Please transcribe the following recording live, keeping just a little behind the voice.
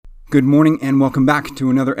Good morning and welcome back to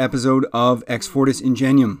another episode of Ex Fortis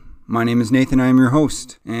Ingenium. My name is Nathan, I am your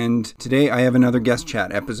host, and today I have another guest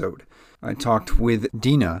chat episode. I talked with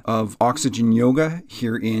Dina of Oxygen Yoga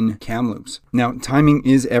here in Kamloops. Now, timing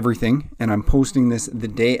is everything, and I'm posting this the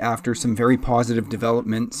day after some very positive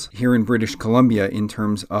developments here in British Columbia in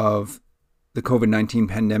terms of the COVID-19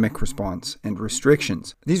 pandemic response and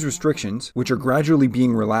restrictions. These restrictions, which are gradually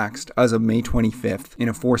being relaxed as of May 25th in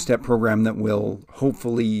a 4-step program that will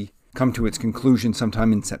hopefully come to its conclusion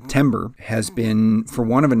sometime in September, has been, for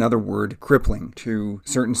want of another word, crippling to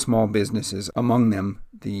certain small businesses, among them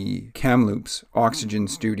the Kamloops Oxygen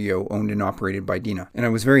Studio, owned and operated by Dina. And I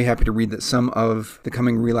was very happy to read that some of the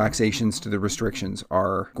coming relaxations to the restrictions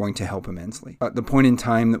are going to help immensely. At the point in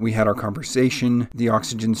time that we had our conversation, the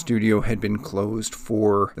Oxygen Studio had been closed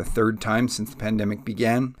for the 3rd time since the pandemic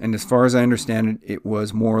began. And as far as I understand it, it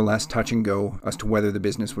was more or less touch and go as to whether the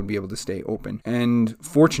business would be able to stay open. And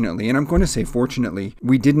fortunately, and I'm going to say fortunately,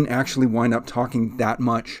 we didn't actually wind up talking that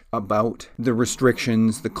much about the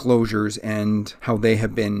restrictions, the closures, and how they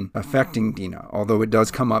have been affecting Dina, although it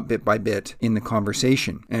does come up bit by bit in the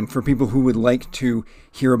conversation. And for people who would like to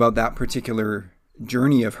hear about that particular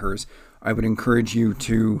journey of hers, I would encourage you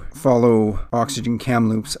to follow Oxygen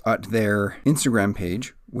Kamloops at their Instagram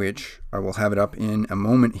page, which I will have it up in a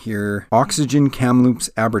moment here. Oxygen Kamloops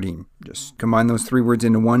Aberdeen. Just combine those 3 words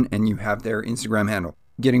into one and you have their Instagram handle.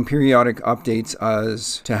 Getting periodic updates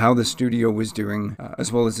as to how the studio was doing,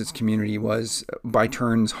 as well as its community, was by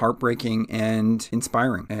turns heartbreaking and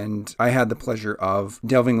inspiring. And I had the pleasure of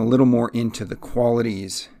delving a little more into the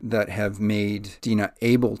qualities that have made Dina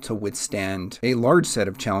able to withstand a large set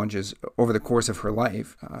of challenges over the course of her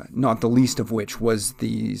life, not the least of which was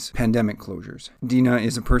these pandemic closures. Dina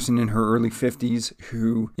is a person in her early 50s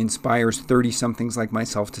who inspires 30-somethings like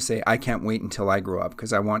myself to say, I can't wait until I grow up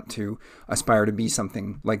because I want to aspire to be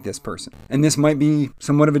something like this person. And this might be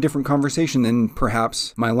somewhat of a different conversation than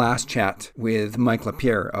perhaps my last chat with Mike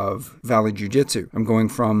Lapierre of Valley Jiu-Jitsu. I'm going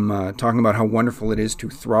from talking about how wonderful it is to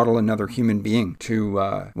throttle another human being to,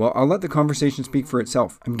 well, I'll let the conversation speak for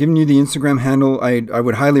itself. I'm giving you the Instagram handle. I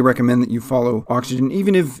would highly recommend that you follow Oxygen,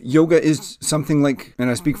 even if yoga is something like, and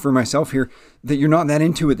I speak for myself here, that you're not that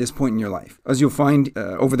into at this point in your life. As you'll find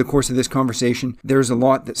over the course of this conversation, there's a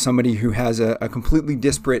lot that somebody who has a completely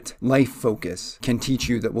disparate life focus can teach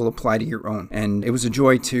you that will apply to your own. And it was a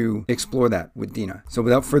joy to explore that with Dina. So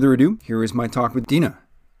without further ado, here is my talk with Dina.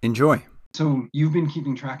 Enjoy. So you've been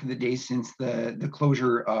keeping track of the days since the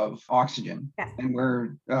closure of Oxygen. Yeah. And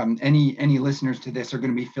where any listeners to this are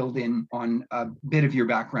going to be filled in on a bit of your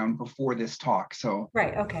background before this talk. So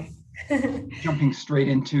right, okay. Jumping straight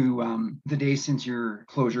into the days since your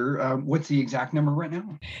closure, what's the exact number right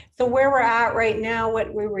now? So where we're at right now,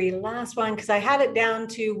 what we were last one, because I had it down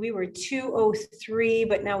to, we were 203,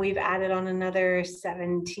 but now we've added on another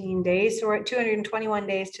 17 days. So we're at 221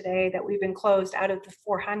 days today that we've been closed out of the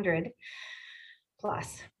 400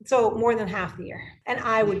 plus. So more than half the year. And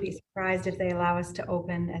I would be surprised if they allow us to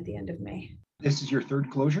open at the end of May. This is your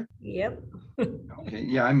 3rd closure? Yep. Okay.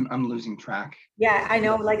 Yeah, I'm losing track. Yeah, I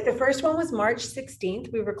know. Like the first one was March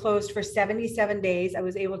 16th. We were closed for 77 days. I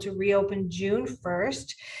was able to reopen June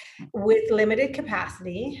 1st with limited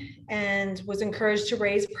capacity and was encouraged to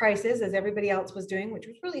raise prices as everybody else was doing, which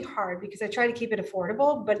was really hard because I try to keep it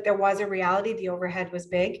affordable, but there was a reality. The overhead was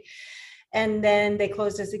big. And then they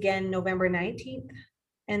closed us again November 19th.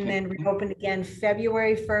 And then reopened again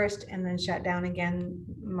February 1st and then shut down again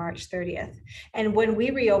March 30th. And when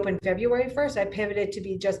we reopened February 1st, I pivoted to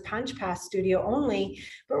be just Punch Pass Studio only,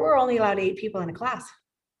 but we're only allowed 8 people in a class.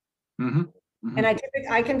 Mm-hmm. Mm-hmm. And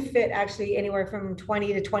I can fit actually anywhere from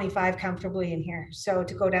 20 to 25 comfortably in here. So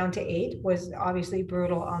to go down to 8 was obviously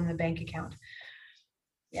brutal on the bank account.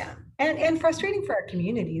 Yeah. And frustrating for our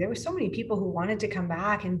community. There were so many people who wanted to come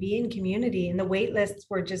back and be in community, and the wait lists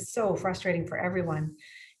were just so frustrating for everyone.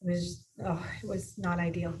 It was not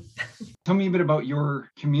ideal. Tell me a bit about your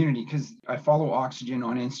community, because I follow Oxygen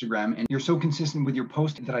on Instagram and you're so consistent with your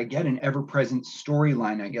post that I get an ever-present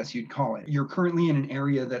storyline, I guess you'd call it. You're currently in an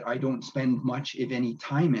area that I don't spend much, if any,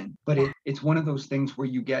 time in, but it's one of those things where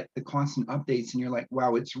you get the constant updates and you're like,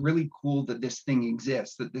 wow, it's really cool that this thing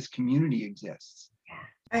exists, that this community exists.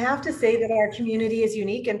 I have to say that our community is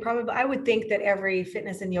unique, and probably I would think that every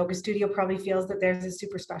fitness and yoga studio probably feels that theirs is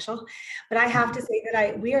super special. But I have to say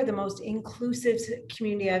that we are the most inclusive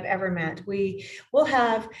community I've ever met. We will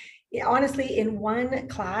have Yeah, honestly, in one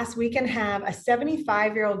class, we can have a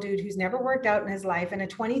 75-year-old dude who's never worked out in his life and a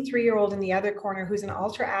 23-year-old in the other corner who's an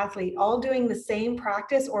ultra athlete, all doing the same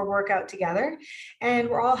practice or workout together. And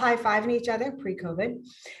we're all high-fiving each other pre-COVID,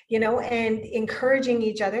 and encouraging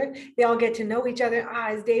each other. They all get to know each other.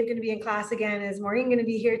 Is Dave going to be in class again? Is Maureen going to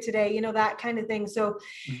be here today? That kind of thing. So,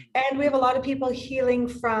 and we have a lot of people healing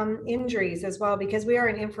from injuries as well, because we are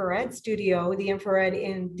an infrared studio. The infrared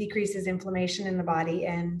decreases inflammation in the body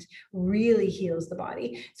and really heals the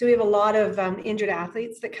body. So we have a lot of injured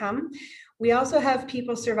athletes that come. We also have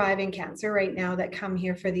people surviving cancer right now that come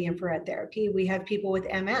here for the infrared therapy. We have people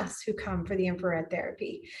with MS who come for the infrared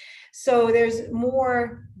therapy. So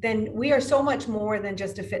we are so much more than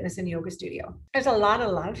just a fitness and yoga studio. There's a lot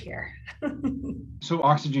of love here. So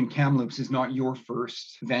Oxygen Kamloops is not your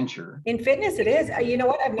first venture. In fitness, it is. You know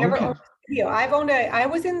what? I've never owned a studio. I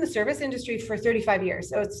was in the service industry for 35 years.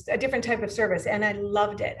 So it's a different type of service and I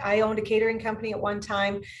loved it. I owned a catering company at one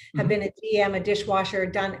time, have been a GM, a dishwasher,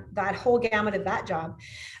 done that whole gamut of that job.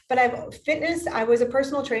 But I was a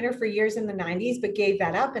personal trainer for years in the 90s, but gave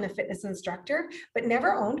that up and a fitness instructor, but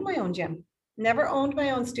never owned my own gym. Never owned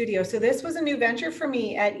my own studio. So this was a new venture for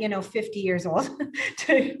me at, 50 years old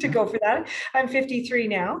to go for that. I'm 53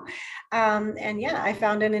 now. I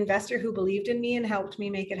found an investor who believed in me and helped me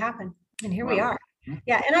make it happen. And here we are.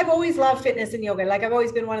 Yeah. And I've always loved fitness and yoga. Like I've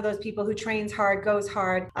always been one of those people who trains hard, goes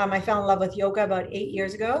hard. I fell in love with yoga about 8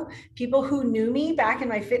 years ago. People who knew me back in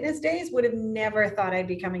my fitness days would have never thought I'd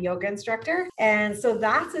become a yoga instructor. And so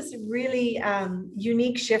that's this really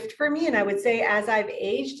unique shift for me. And I would say as I've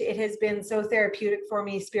aged, it has been so therapeutic for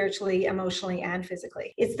me spiritually, emotionally, and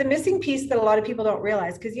physically. It's the missing piece that a lot of people don't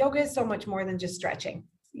realize, because yoga is so much more than just stretching.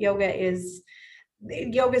 Yoga is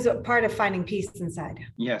a part of finding peace inside.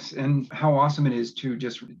 Yes. And how awesome it is to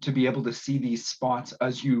be able to see these spots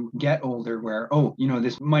as you get older where,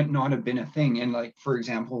 this might not have been a thing. And like, for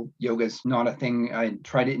example, yoga's not a thing. I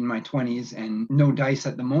tried it in my 20s and no dice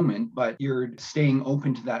at the moment, but you're staying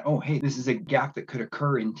open to that. Oh, hey, this is a gap that could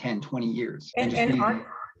occur in 10, 20 years.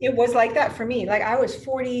 It was like that for me. Like I was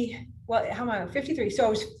 40. Well, how am I? 53. So I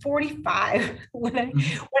was 45 when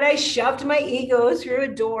I shoved my ego through a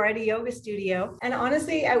door at a yoga studio. And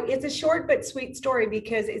honestly, it's a short but sweet story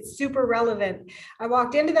because it's super relevant. I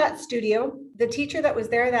walked into that studio. The teacher that was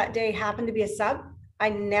there that day happened to be a sub. I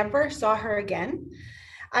never saw her again.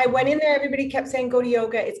 I went in there, everybody kept saying, go to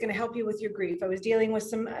yoga. It's going to help you with your grief. I was dealing with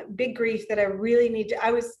some big grief that I really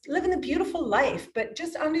I was living a beautiful life, but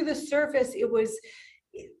just under the surface, it was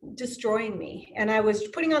destroying me. And I was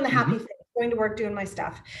putting on the happy face, going to work, doing my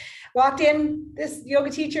stuff. Walked in, this yoga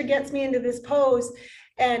teacher gets me into this pose,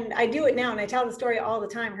 and I do it now. And I tell the story all the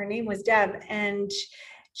time. Her name was Deb. And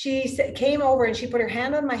she came over and she put her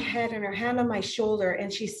hand on my head and her hand on my shoulder.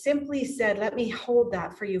 And she simply said, let me hold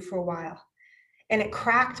that for you for a while. And it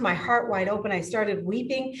cracked my heart wide open. I started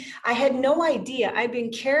weeping. I had no idea. I'd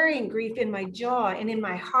been carrying grief in my jaw and in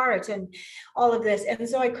my heart and all of this. And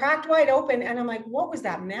so I cracked wide open and I'm like, what was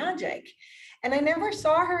that magic? And I never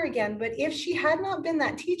saw her again. But if she had not been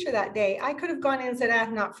that teacher that day, I could have gone in and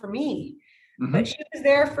said, not for me. But she was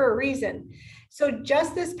there for a reason. So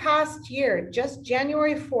just this past year, just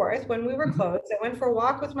January 4th, when we were closed, I went for a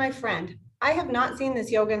walk with my friend. I have not seen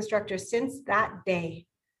this yoga instructor since that day.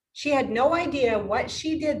 She had no idea what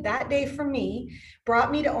she did that day for me,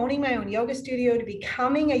 brought me to owning my own yoga studio, to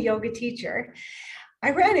becoming a yoga teacher.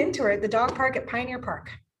 I ran into her at the dog park at Pioneer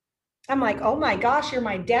Park. I'm like, oh my gosh, you're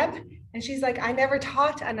my Deb. And she's like, I never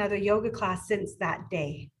taught another yoga class since that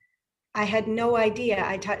day. I had no idea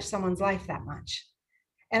I touched someone's life that much.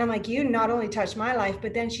 And I'm like, you not only touched my life,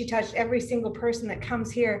 but then she touched every single person that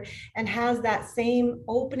comes here and has that same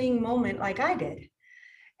opening moment like I did.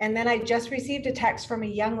 And then I just received a text from a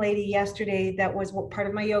young lady yesterday that was part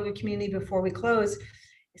of my yoga community before we closed,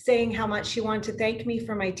 saying how much she wanted to thank me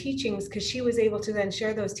for my teachings, because she was able to then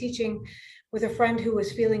share those teachings with a friend who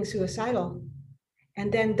was feeling suicidal.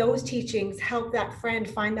 And then those teachings helped that friend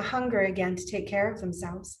find the hunger again to take care of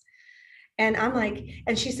themselves. And I'm like,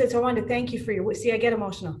 and she said, so I want to thank you for your, see, I get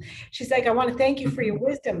emotional. She's like, I want to thank you for your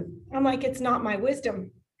wisdom. I'm like, it's not my wisdom.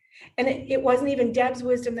 And it wasn't even Deb's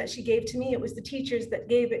wisdom that she gave to me. It was the teachers that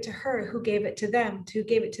gave it to her, who gave it to them, who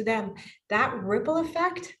gave it to them. That ripple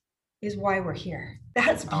effect is why we're here.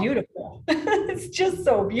 That's beautiful. It's just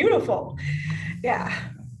so beautiful. Yeah.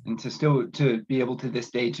 And to be able to this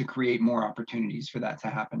day to create more opportunities for that to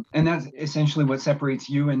happen. And that's essentially what separates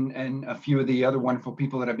you and a few of the other wonderful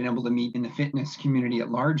people that I've been able to meet in the fitness community at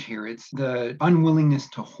large here. It's the unwillingness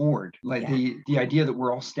to hoard, like the idea that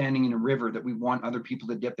we're all standing in a river that we want other people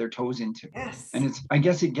to dip their toes into. Yes. And I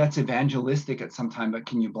guess it gets evangelistic at some time, but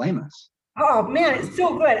can you blame us? Oh man, it's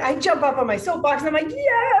so good. I jump up on my soapbox and I'm like,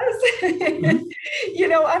 yes. Mhm.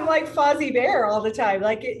 I'm like Fozzie Bear all the time.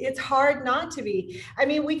 Like it's hard not to be. I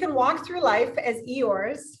mean, we can walk through life as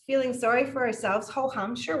Eeyores, feeling sorry for ourselves, ho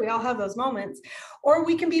hum. Sure, we all have those moments. Or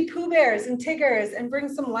we can be Pooh Bears and Tiggers and bring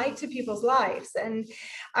some light to people's lives. And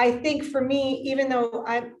I think for me, even though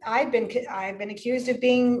I've been accused of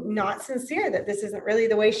being not sincere, that this isn't really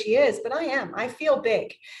the way she is, but I am. I feel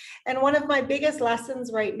big. And one of my biggest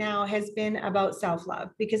lessons right now has been about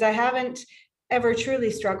self-love, because I haven't ever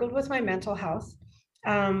truly struggled with my mental health.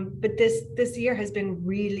 But this year has been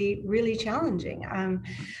really, really challenging. I'm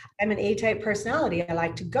an A-type personality. I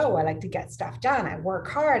like to go. I like to get stuff done. I work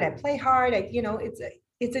hard. I play hard.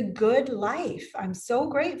 It's a good life. I'm so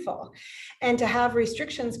grateful. And to have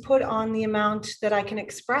restrictions put on the amount that I can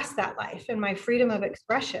express that life and my freedom of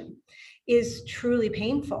expression is truly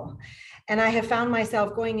painful. And I have found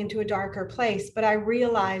myself going into a darker place, but I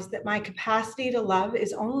realized that my capacity to love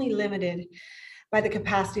is only limited by the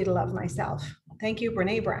capacity to love myself. Thank you,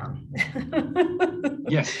 Brene Brown.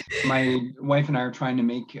 Yes, my wife and I are trying to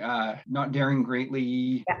make not daring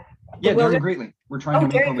greatly. Yeah. Yeah, daring greatly. We're trying to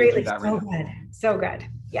make our Daring way through greatly, that right so now. good, so good.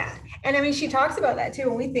 Yeah, and I mean, she talks about that too.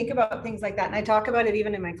 When we think about things like that, and I talk about it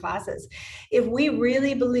even in my classes, if we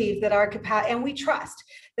really believe that our capacity, and we trust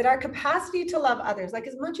that our capacity to love others, like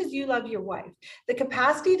as much as you love your wife, the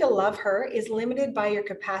capacity to love her is limited by your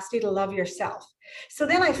capacity to love yourself. So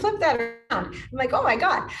then I flip that around. I'm like, oh my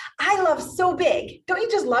God, I love so big. Don't you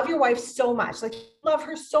just love your wife so much? Like, you love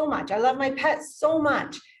her so much. I love my pet so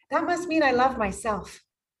much. That must mean I love myself.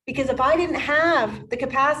 Because if I didn't have the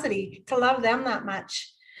capacity to love them that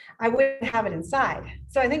much, I wouldn't have it inside.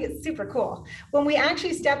 So I think it's super cool. When we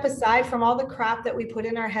actually step aside from all the crap that we put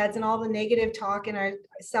in our heads and all the negative talk and our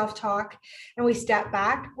self-talk, and we step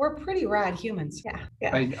back, we're pretty rad humans. Yeah.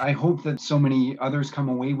 Yeah. I hope that so many others come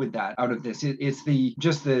away with that out of this. It's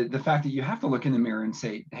the fact that you have to look in the mirror and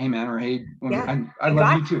say, hey man, or hey woman, Yeah. I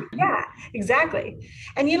love you too. Yeah, exactly.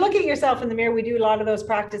 And you look at yourself in the mirror. We do a lot of those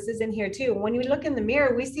practices in here too. When we look in the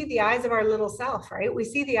mirror, we see the eyes of our little self, right? We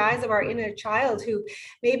see the eyes of our inner child who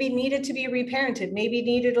maybe needed to be reparented, maybe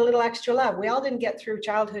needed a little extra love. We all didn't get through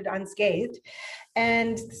childhood unscathed,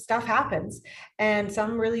 and stuff happens, and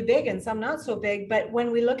some really big and some not so big. But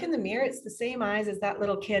when we look in the mirror, it's the same eyes as that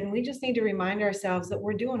little kid. And we just need to remind ourselves that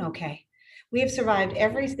we're doing okay. We have survived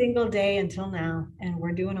every single day until now, and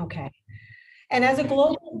we're doing okay. And as a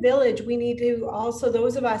global village, we need to also,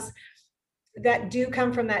 those of us that do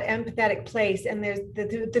come from that empathetic place, and there's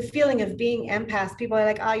the feeling of being empaths, people are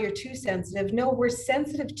like, oh, you're too sensitive. No, we're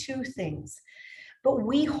sensitive to things, but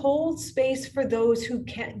we hold space for those who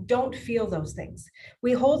don't feel those things.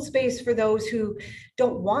 We hold space for those who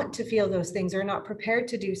don't want to feel those things or are not prepared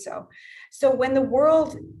to do so. So when the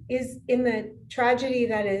world is in the tragedy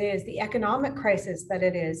that it is, the economic crisis that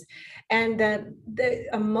it is, and the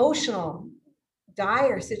emotional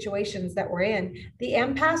dire situations that we're in, the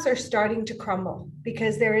empaths are starting to crumble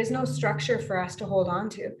because there is no structure for us to hold on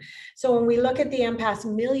to. So when we look at the empaths,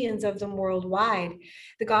 millions of them worldwide,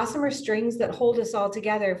 the gossamer strings that hold us all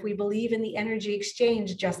together, if we believe in the energy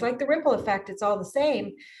exchange, just like the ripple effect, it's all the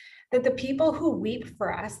same, that the people who weep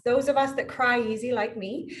for us, those of us that cry easy like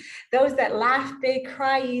me, those that laugh big,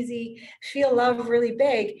 cry easy, feel love really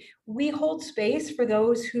big, we hold space for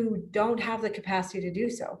those who don't have the capacity to do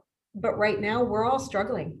so. But right now we're all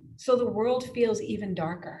struggling. So the world feels even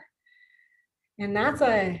darker. And that's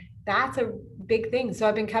a big thing. So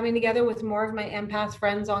I've been coming together with more of my empath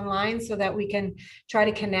friends online so that we can try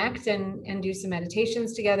to connect and do some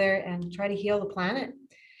meditations together and try to heal the planet.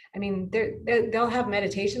 I mean, they'll have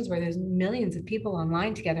meditations where there's millions of people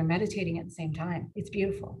online together meditating at the same time. It's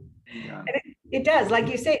beautiful. Yeah. It does, like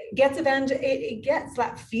you say, it gets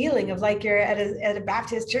that feeling of like you're at a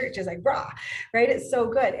Baptist church. It's like, rah, right? It's so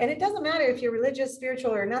good. And it doesn't matter if you're religious,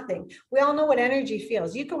 spiritual, or nothing. We all know what energy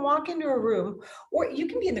feels. You can walk into a room, or you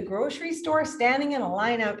can be in the grocery store standing in a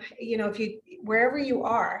lineup, wherever you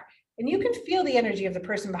are, and you can feel the energy of the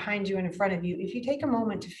person behind you and in front of you if you take a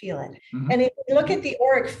moment to feel it. Mm-hmm. And if you look at the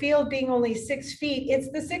auric field being only 6 feet, it's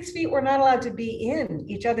the 6 feet we're not allowed to be in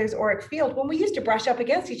each other's auric field. When we used to brush up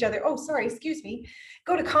against each other,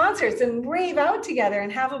 go to concerts and rave out together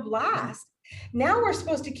and have a blast. Now we're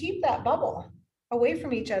supposed to keep that bubble away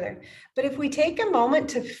from each other. But if we take a moment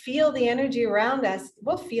to feel the energy around us,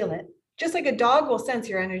 we'll feel it. Just like a dog will sense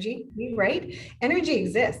your energy, right? Energy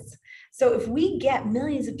exists. So if we get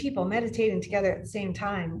millions of people meditating together at the same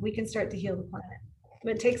time, we can start to heal the planet.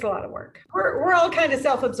 But it takes a lot of work. We're all kind of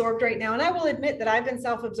self-absorbed right now. And I will admit that I've been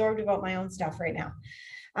self-absorbed about my own stuff right now.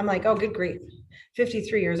 I'm like, oh, good grief.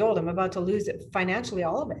 53 years old, I'm about to lose it financially,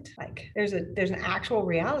 all of it. Like there's an actual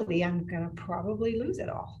reality. I'm going to probably lose it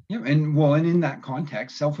all. Yeah. And in that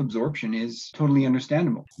context, self-absorption is totally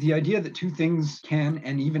understandable. The idea that two things can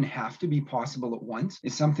and even have to be possible at once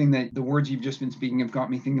is something that the words you've just been speaking have got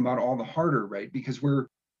me thinking about all the harder, right? Because where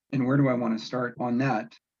do I want to start on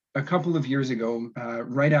that? A couple of years ago,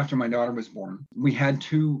 right after my daughter was born, we had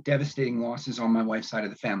two devastating losses on my wife's side of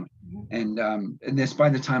the family. And this, by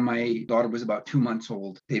the time my daughter was about 2 months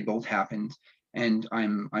old, they both happened. And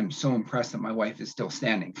I'm so impressed that my wife is still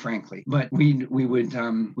standing, frankly. But we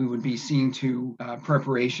would be seeing to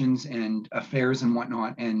preparations and affairs and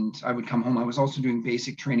whatnot. And I would come home. I was also doing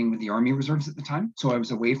basic training with the Army Reserves at the time, so I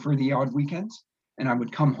was away for the odd weekends. And I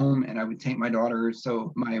would come home and I would take my daughter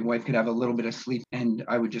so my wife could have a little bit of sleep, and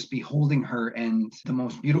I would just be holding her. And the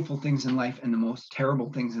most beautiful things in life and the most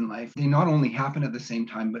terrible things in life, they not only happen at the same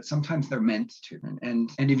time, but sometimes they're meant to.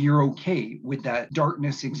 And if you're okay with that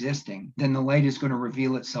darkness existing, then the light is going to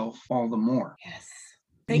reveal itself all the more. Yes.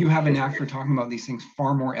 You have a knack for talking about these things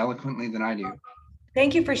far more eloquently than I do.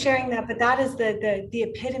 Thank you for sharing that, but that is the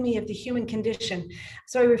epitome of the human condition.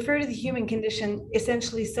 So I refer to the human condition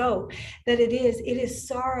essentially so that it is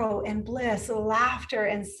sorrow and bliss, laughter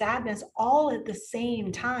and sadness all at the same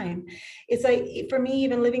time. It's like, for me,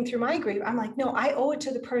 even living through my grief, I'm like, no, I owe it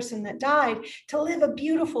to the person that died to live a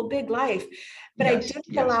beautiful big life. But yes, I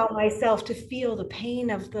didn't allow myself to feel the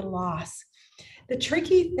pain of the loss. The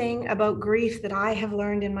tricky thing about grief that I have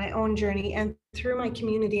learned in my own journey and through my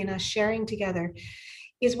community and us sharing together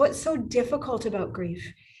is what's so difficult about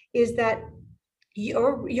grief is that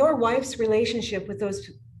your wife's relationship with those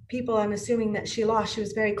people, I'm assuming that she lost, she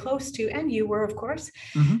was very close to, and you were, of course,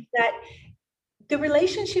 that the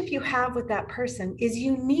relationship you have with that person is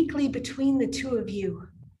uniquely between the two of you.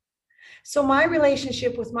 So my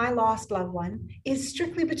relationship with my lost loved one is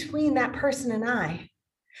strictly between that person and I.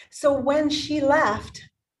 So when she left,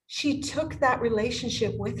 she took that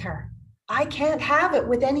relationship with her. I can't have it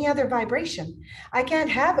with any other vibration. I can't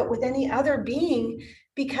have it with any other being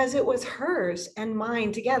because it was hers and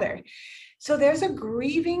mine together. So there's a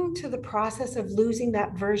grieving to the process of losing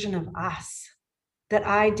that version of us that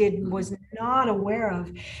I was not aware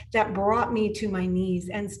of, that brought me to my knees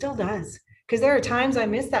and still does. Because there are times I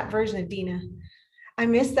miss that version of Dina. I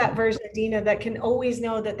miss that version of Dina that can always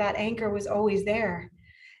know that that anchor was always there.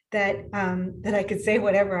 That I could say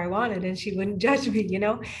whatever I wanted and she wouldn't judge me, you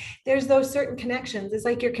know. There's those certain connections. It's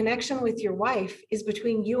like your connection with your wife is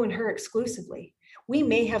between you and her exclusively. We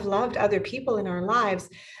may have loved other people in our lives,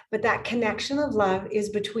 but that connection of love is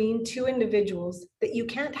between two individuals that you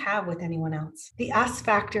can't have with anyone else. The us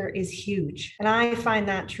factor is huge. And I find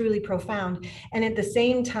that truly profound. And at the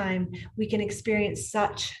same time, we can experience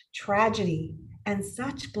such tragedy and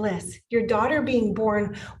such bliss. Your daughter being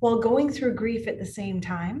born while going through grief at the same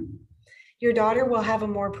time, your daughter will have a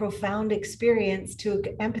more profound experience to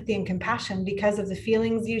empathy and compassion because of the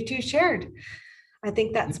feelings you two shared. I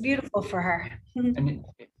think that's beautiful for her. And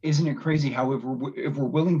isn't it crazy how if we're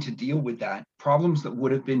willing to deal with that, problems that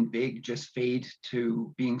would have been big just fade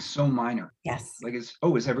to being so minor? Yes. Like,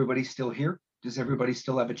 is everybody still here? Does everybody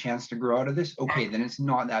still have a chance to grow out of this? Okay, then it's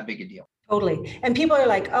not that big a deal. Totally. And people are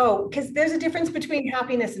like, oh, because there's a difference between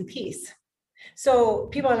happiness and peace. So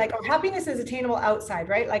people are like, oh, happiness is attainable outside,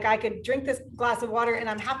 right? Like I could drink this glass of water and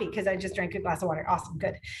I'm happy because I just drank a glass of water. Awesome,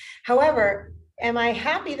 good. However, am I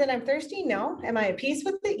happy that I'm thirsty? No. Am I at peace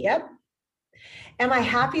with it? Yep. Am I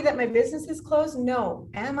happy that my business is closed? No.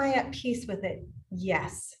 Am I at peace with it?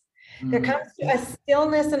 Yes. There comes a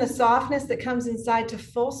stillness and a softness that comes inside to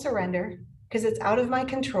full surrender because it's out of my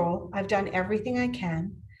control. I've done everything I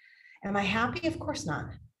can. Am I happy? Of course not.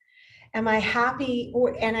 Am I happy?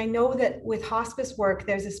 And I know that with hospice work,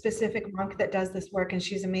 there's a specific monk that does this work and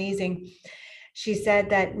she's amazing. She said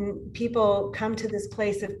that people come to this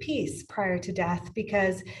place of peace prior to death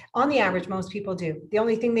because on the average, most people do. The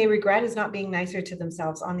only thing they regret is not being nicer to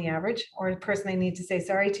themselves on the average, or a person they need to say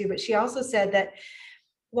sorry to. But she also said that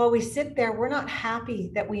while we sit there, we're not happy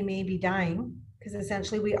that we may be dying, because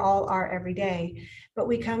essentially we all are every day, but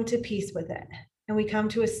we come to peace with it. And we come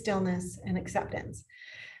to a stillness and acceptance.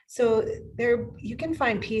 So you can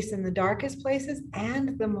find peace in the darkest places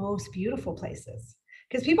and the most beautiful places.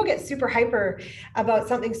 Because people get super hyper about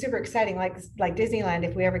something super exciting, like Disneyland,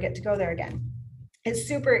 if we ever get to go there again. It's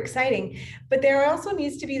super exciting, but there also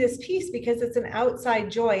needs to be this peace because it's an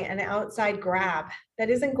outside joy and an outside grab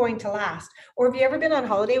that isn't going to last. Or have you ever been on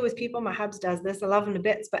holiday with people? My hubs does this. I love him to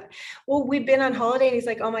bits, but well, we've been on holiday and he's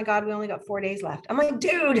like, oh my God, we only got 4 days left. I'm like,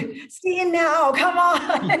 dude, stay in now. Come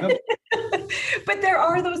on. Yep. But there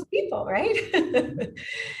are those people, right?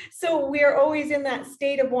 So we're always in that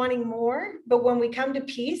state of wanting more. But when we come to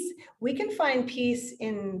peace, we can find peace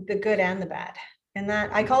in the good and the bad. And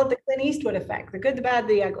that I call it the Clint Eastwood effect, the good, the bad,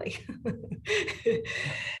 the ugly.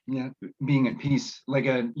 Yeah, being at peace. Like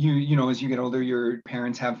you know, as you get older, your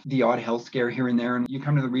parents have the odd health scare here and there, and you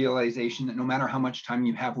come to the realization that no matter how much time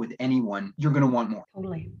you have with anyone, you're going to want more.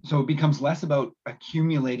 Totally. So it becomes less about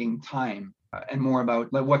accumulating time and more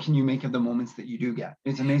about like what can you make of the moments that you do get.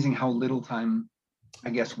 It's amazing how little time, I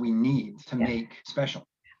guess, we need to make special.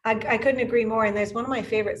 I couldn't agree more. And there's one of my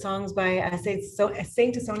favorite songs by Saint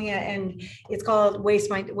Asonia, and it's called Waste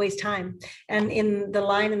Time. And in the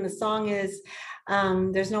line in the song is,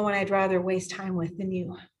 there's no one I'd rather waste time with than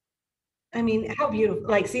you. I mean, how beautiful.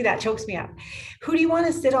 Like, see, that chokes me up. Who do you want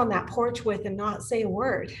to sit on that porch with and not say a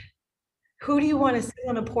word? Who do you want to sit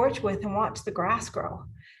on a porch with and watch the grass grow?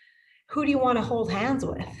 Who do you want to hold hands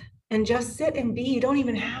with and just sit and be? You don't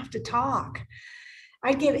even have to talk.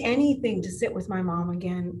 I'd give anything to sit with my mom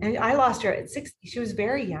again. And I lost her at 60. She was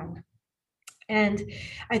very young. And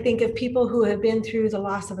I think of people who have been through the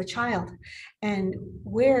loss of a child, and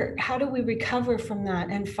how do we recover from that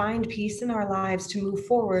and find peace in our lives to move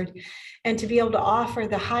forward and to be able to offer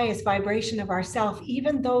the highest vibration of ourself,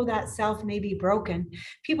 even though that self may be broken.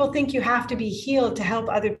 People think you have to be healed to help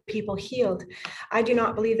other people healed. I do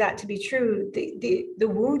not believe that to be true. The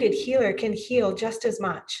wounded healer can heal just as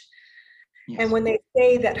much. Yes. And when they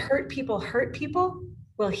say that hurt people,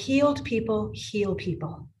 well, healed people heal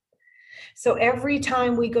people. So every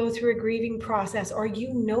time we go through a grieving process, or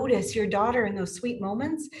you notice your daughter in those sweet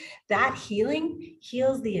moments, that healing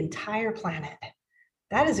heals the entire planet.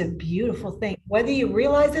 That is a beautiful thing. Whether you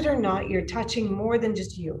realize it or not, you're touching more than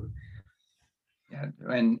just you. Yeah,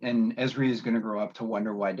 and Esri is going to grow up to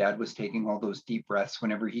wonder why Dad was taking all those deep breaths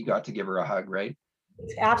whenever he got to give her a hug, right?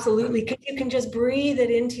 Absolutely, because you can just breathe it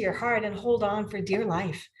into your heart and hold on for dear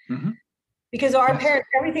life. Mm-hmm. Because our parents,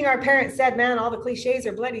 everything our parents said, man, all the cliches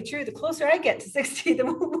are bloody true. The closer I get to 60, the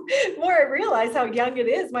more I realize how young it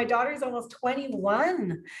is. My daughter's almost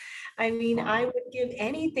 21. I mean, I would give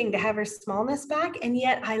anything to have her smallness back. And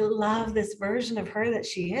yet I love this version of her that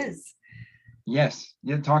she is. Yes.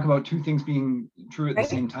 Yeah. Talk about two things being true at the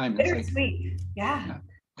same time. It's like, sweet. Yeah.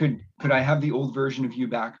 Could I have the old version of you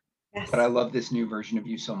back? Yes. But I love this new version of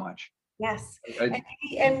you so much. Yes.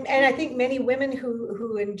 And I think many women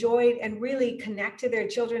who enjoyed and really connect to their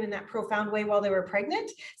children in that profound way while they were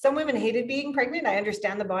pregnant. Some women hated being pregnant. I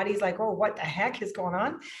understand the body's like, oh, what the heck is going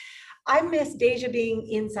on? I miss Deja being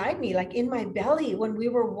inside me, like in my belly when we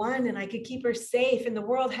were one and I could keep her safe and the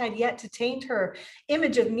world had yet to taint her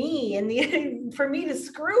image of me and for me to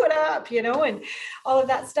screw it up, you know, and all of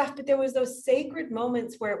that stuff. But there was those sacred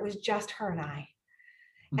moments where it was just her and I.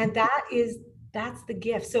 And that's the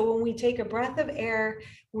gift. So when we take a breath of air,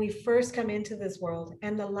 when we first come into this world,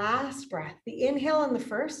 and the last breath, the inhale and the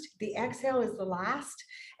first, the exhale is the last,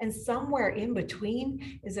 and somewhere in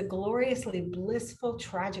between is a gloriously blissful,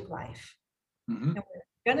 tragic life. Mm-hmm. And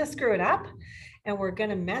we're gonna screw it up, and we're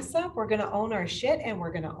gonna mess up, we're gonna own our shit, and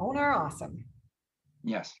we're gonna own our awesome.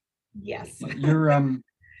 Yes. Yes. You're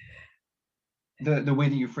the way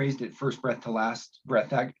that you phrased it, first breath to last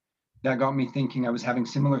breath, that got me thinking. I was having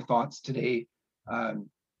similar thoughts today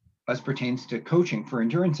as pertains to coaching for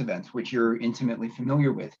endurance events, which you're intimately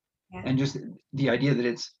familiar with. Yeah. And just the idea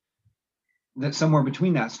that somewhere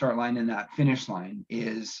between that start line and that finish line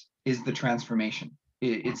is the transformation.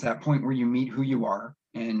 It's that point where you meet who you are.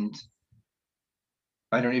 And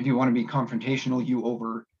I don't know if you want to be confrontational,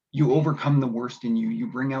 you overcome the worst in you, you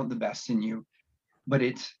bring out the best in you, but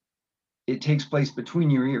it takes place between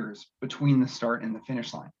your ears, between the start and the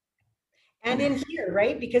finish line. And in here,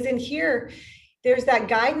 right? Because in here, there's that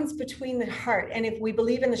guidance between the heart. And if we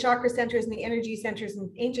believe in the chakra centers and the energy centers and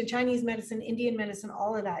ancient Chinese medicine, Indian medicine,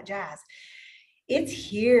 all of that jazz, it's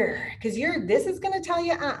here. Because this is going to tell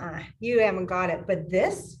you, you haven't got it. But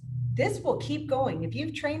this will keep going. If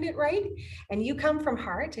you've trained it right and you come from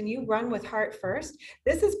heart and you run with heart first,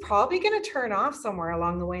 this is probably going to turn off somewhere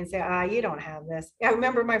along the way and say, you don't have this. I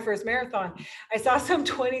remember my first marathon. I saw some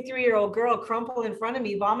 23-year-old girl crumple in front of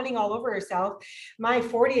me, vomiting all over herself. My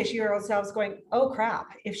 40-ish-year-old self's going, oh crap,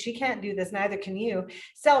 if she can't do this, neither can you.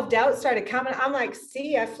 Self-doubt started coming. I'm like,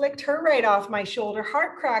 see, I flicked her right off my shoulder.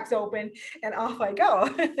 Heart cracks open and off I go.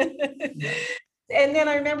 Yeah. And then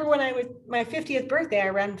I remember when I was my 50th birthday, I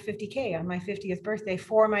ran 50K on my 50th birthday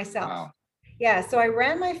for myself. Wow. Yeah. So I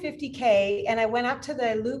ran my 50K and I went up to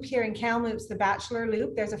the loop here in Kamloops, the Bachelor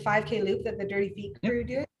Loop. There's a 5K loop that the Dirty Feet crew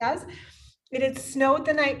does. It had snowed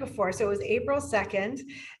the night before. So it was April 2nd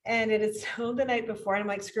and it had snowed the night before. And I'm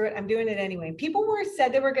like, screw it, I'm doing it anyway. People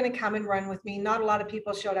said they were going to come and run with me. Not a lot of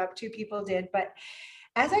people showed up. 2 people did. But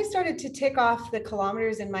as I started to tick off the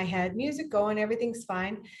kilometers in my head, music going, everything's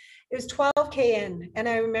fine. It was 12K in. And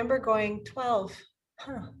I remember going, 12,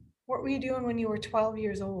 what were you doing when you were 12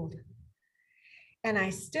 years old? And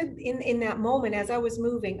I stood in that moment as I was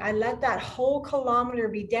moving. I let that whole kilometer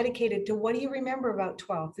be dedicated to, what do you remember about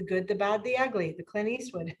 12? The good, the bad, the ugly, the Clint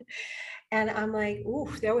Eastwood. And I'm like, ooh,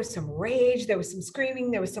 there was some rage, there was some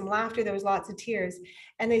screaming, there was some laughter, there was lots of tears.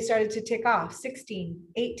 And they started to tick off 16,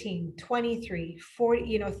 18, 23,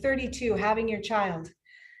 40, 32, having your child.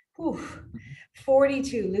 Ooh,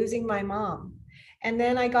 42, losing my mom. And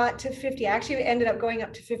then I got to 50. I actually ended up going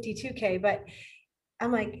up to 52K, but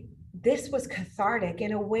I'm like, this was cathartic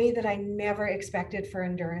in a way that I never expected for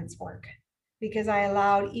endurance work, because I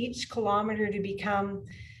allowed each kilometer to become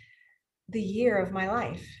the year of my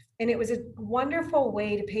life. And it was a wonderful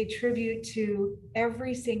way to pay tribute to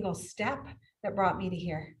every single step that brought me to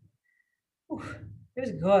here. Ooh, it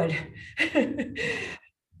was good.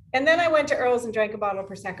 And then I went to Earl's and drank a bottle of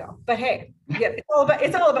Prosecco. But hey, yeah,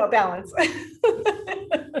 it's all about balance.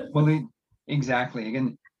 Well, exactly.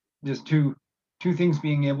 Again, just two things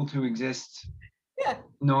being able to exist Yeah.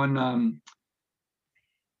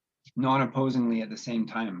 non-opposingly at the same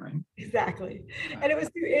time, right? Exactly. And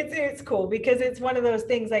it's cool because it's one of those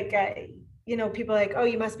things like, people are like, oh,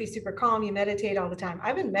 you must be super calm, you meditate all the time.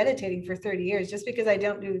 I've been meditating for 30 years. Just because I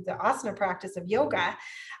don't do the asana practice of yoga,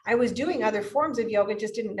 I was doing other forms of yoga,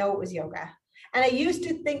 just didn't know it was yoga. And I used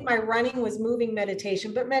to think my running was moving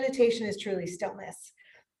meditation, but meditation is truly stillness.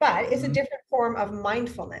 But it's a different form of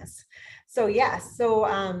mindfulness. So yes. So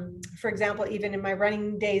for example, even in my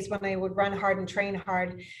running days, when I would run hard and train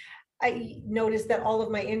hard, I noticed that all of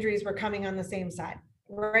my injuries were coming on the same side.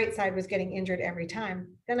 Right side was getting injured every time.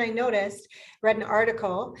 Then I read an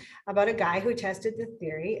article about a guy who tested the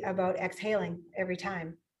theory about exhaling every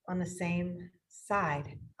time on the same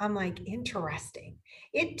side. I'm like, interesting.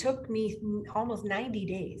 It took me almost 90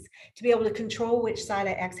 days to be able to control which side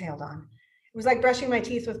I exhaled on. It was like brushing my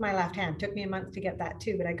teeth with my left hand. It took me a month to get that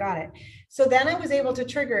too, but I got it. So then I was able to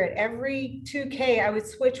trigger it. Every 2K, I would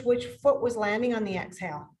switch which foot was landing on the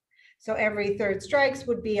exhale. So every third strikes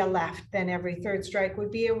would be a left, then every third strike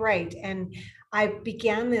would be a right. And I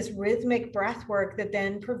began this rhythmic breath work that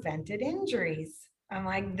then prevented injuries. I'm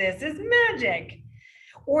like, this is magic.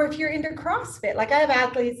 Or if you're into CrossFit, like I have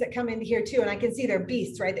athletes that come into here too, and I can see they're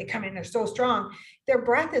beasts, right? They come in, they're so strong. Their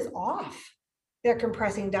breath is off. They're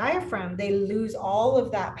compressing diaphragm. They lose all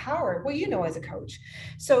of that power. Well, as a coach.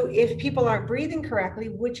 So if people aren't breathing correctly,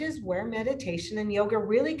 which is where meditation and yoga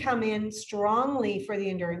really come in strongly for the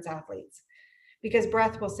endurance athletes, because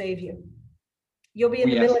breath will save you. You'll be in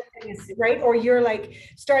the middle of things, right? Or you're like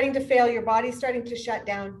starting to fail, your body's starting to shut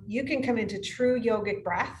down. You can come into true yogic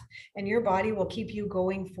breath and your body will keep you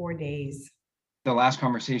going for days. The last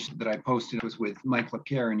conversation that I posted was with Mike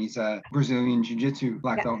LaPierre, and he's a Brazilian Jiu-Jitsu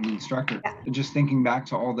black belt instructor. Just thinking back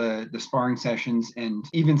to all the sparring sessions, and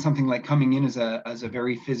even something like coming in as a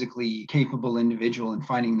very physically capable individual and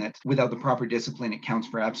finding that without the proper discipline, it counts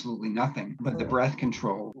for absolutely nothing. But the breath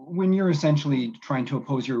control, when you're essentially trying to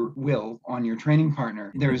oppose your will on your training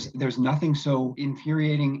partner, there's nothing so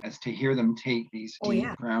infuriating as to hear them take these deep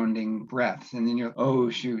grounding breaths, and then you're, oh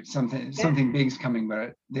shoot, something big's coming,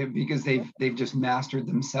 but because they've just mastered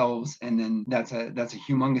themselves, and then that's a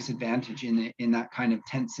humongous advantage in that kind of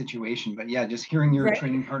tense situation. But yeah, just hearing your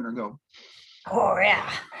training partner go, oh yeah.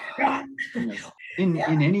 In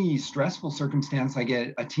any stressful circumstance, like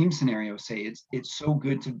a team scenario, say, it's so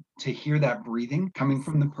good to hear that breathing coming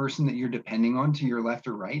from the person that you're depending on to your left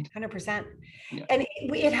or right. 100%. Yeah. And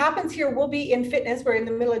it happens here. We'll be in fitness. We're in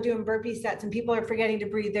the middle of doing burpee sets and people are forgetting to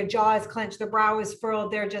breathe. Their jaw is clenched, their brow is furrowed.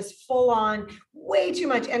 They're just full on, way too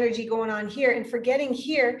much energy going on here and forgetting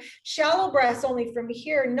here, shallow breaths only from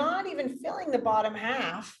here, not even filling the bottom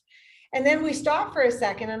half. And then we stop for a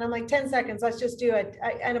second and I'm like, 10 seconds, let's just do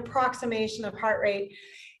an approximation of heart rate.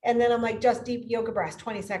 And then I'm like, just deep yoga breaths,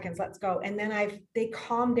 20 seconds, let's go. And then they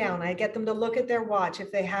calm down. I get them to look at their watch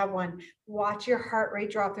if they have one, watch your heart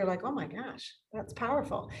rate drop. They're like, oh my gosh, that's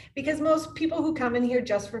powerful. Because most people who come in here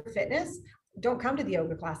just for fitness don't come to the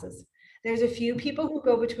yoga classes. There's a few people who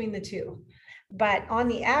go between the two. But on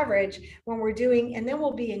the average, when we're doing, and then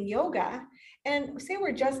we'll be in yoga, and say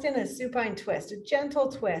we're just in a supine twist, a gentle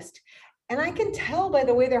twist. And I can tell by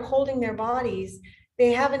the way they're holding their bodies,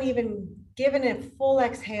 they haven't even given a full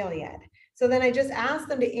exhale yet. So then I just ask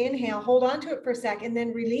them to inhale, hold on to it for a sec, and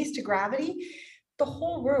then release to gravity. The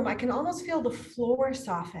whole room, I can almost feel the floor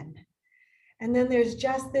soften. And then there's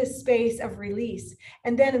just this space of release.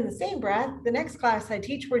 And then in the same breath, the next class I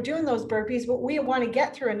teach, we're doing those burpees, but we want to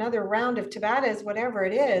get through another round of Tabatas, whatever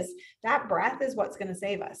it is. That breath is what's going to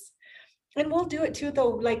save us. And we'll do it too, though.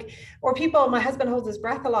 Like, or people, my husband holds his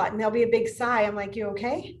breath a lot and there'll be a big sigh. I'm like, you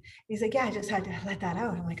okay? He's like, yeah, I just had to let that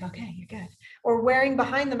out. I'm like, okay, you're good. Or wearing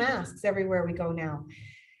behind the masks everywhere we go now.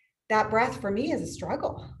 That breath for me is a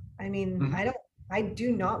struggle. I mean, I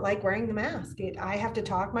do not like wearing the mask. I have to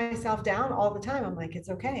talk myself down all the time. I'm like, it's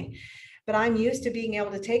okay. But I'm used to being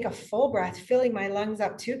able to take a full breath, filling my lungs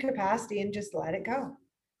up to capacity and just let it go.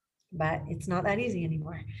 But it's not that easy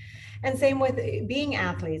anymore. And same with being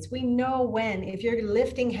athletes. We know when, if you're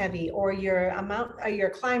lifting heavy or you're a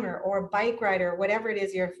climber or a bike rider, whatever it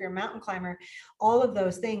is, if you're a mountain climber, all of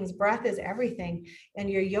those things, breath is everything. And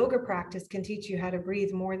your yoga practice can teach you how to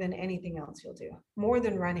breathe more than anything else you'll do, more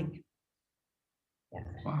than running. Yeah.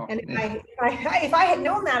 Wow. And if I had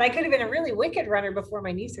known that, I could have been a really wicked runner before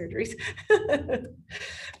my knee surgeries,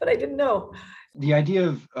 but I didn't know. The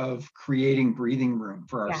idea of creating breathing room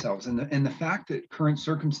for ourselves, and the fact that current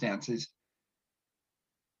circumstances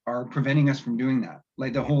are preventing us from doing that.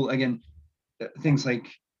 Like the whole, again, things like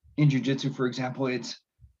in jiu-jitsu, for example, it's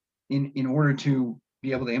in order to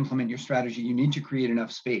be able to implement your strategy, you need to create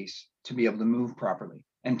enough space to be able to move properly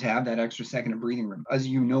and to have that extra second of breathing room. As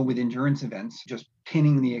you know, with endurance events, just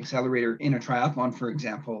pinning the accelerator in a triathlon, for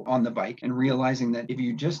example, on the bike and realizing that if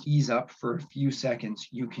you just ease up for a few seconds,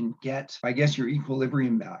 you can get, I guess, your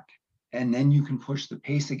equilibrium back, and then you can push the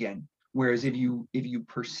pace again. Whereas if you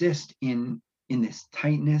persist in this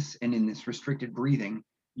tightness and in this restricted breathing,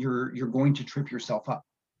 you're going to trip yourself up.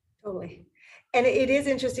 Totally. And it is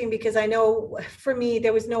interesting because I know for me,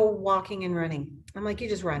 there was no walking and running. I'm like, you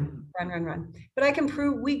just run. But I can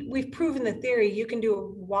prove, we've proven the theory. You can do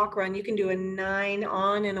a walk run. You can do a 9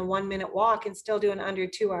 on and a 1 minute walk and still do an under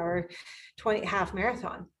 2 hour half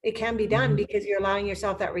marathon. It can be done because you're allowing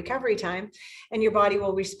yourself that recovery time and your body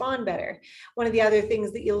will respond better. One of the other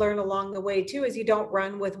things that you learn along the way too is you don't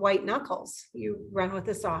run with white knuckles. You run with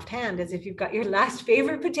a soft hand, as if you've got your last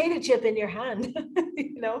favorite potato chip in your hand,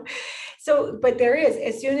 So, but there is,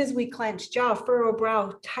 as soon as we clench jaw, furrow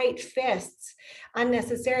brow, tight fists,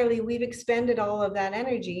 unnecessarily, we've expended all of that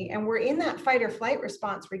energy and we're in that fight or flight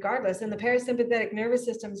response regardless. And the parasympathetic nervous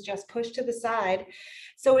system's just pushed to the side.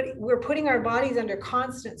 So we're putting our bodies under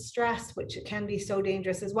constant stress, which can be so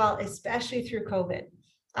dangerous as well, especially through COVID.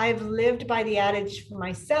 I've lived by the adage for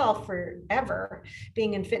myself forever,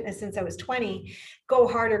 being in fitness since I was 20, go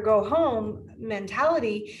hard or go home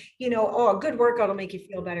mentality, a good workout will make you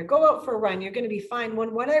feel better. Go out for a run, you're going to be fine.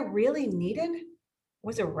 When what I really needed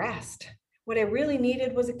was a rest. What I really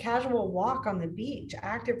needed was a casual walk on the beach,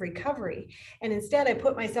 active recovery. And instead I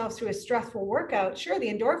put myself through a stressful workout. Sure, the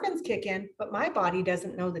endorphins kick in, but my body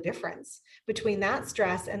doesn't know the difference between that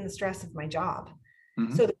stress and the stress of my job.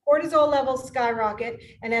 So the cortisol levels skyrocket.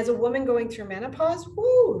 And as a woman going through menopause,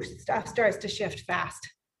 stuff starts to shift fast.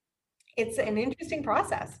 It's an interesting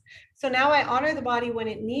process. So now I honor the body when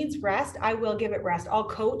it needs rest. I will give it rest. I'll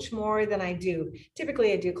coach more than I do.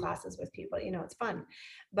 Typically I do classes with people, it's fun,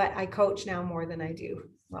 but I coach now more than I do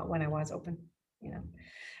when I was open,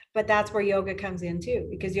 but that's where yoga comes in too,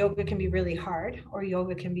 because yoga can be really hard or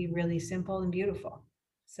yoga can be really simple and beautiful.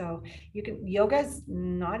 So yoga's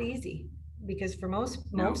not easy. Because for most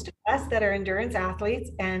of us that are endurance athletes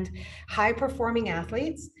and high performing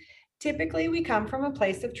athletes, typically we come from a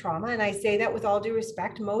place of trauma. And I say that with all due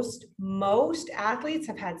respect, most athletes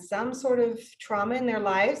have had some sort of trauma in their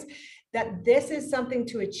lives, that this is something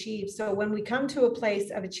to achieve. So when we come to a place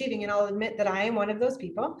of achieving, and I'll admit that I am one of those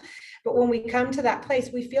people, but when we come to that place,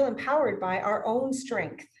 we feel empowered by our own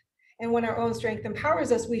strength. And when our own strength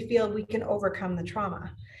empowers us, we feel we can overcome the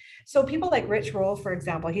trauma. So people like Rich Roll, for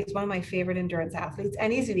example, he's one of my favorite endurance athletes,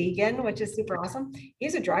 and he's vegan, which is super awesome.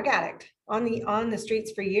 He's a drug addict on the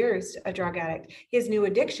streets for years, a drug addict. His new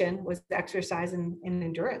addiction was exercise and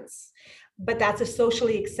endurance, but that's a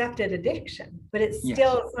socially accepted addiction. But it's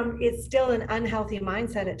still an unhealthy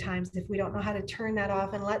mindset at times if we don't know how to turn that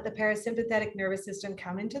off and let the parasympathetic nervous system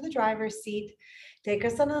come into the driver's seat, take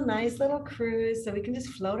us on a nice little cruise so we can just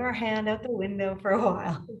float our hand out the window for a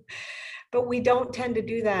while. But we don't tend to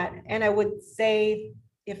do that. And I would say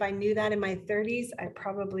if I knew that in my 30s, I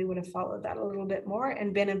probably would have followed that a little bit more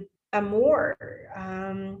and been a more,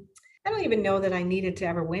 I don't even know that I needed to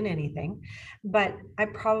ever win anything, but I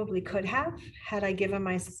probably could have, had I given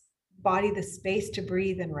my body the space to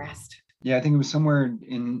breathe and rest. Yeah, I think it was somewhere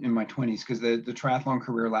in my 20s, because the triathlon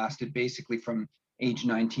career lasted basically from age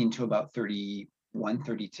 19 to about 31,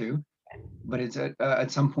 32. But it's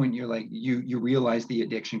at some point you're like, you realize the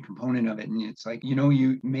addiction component of it. And it's like,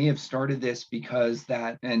 you may have started this because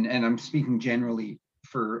that, and I'm speaking generally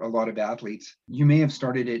for a lot of athletes, you may have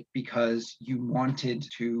started it because you wanted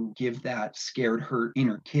to give that scared, hurt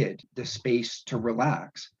inner kid the space to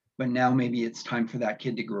relax. But now maybe it's time for that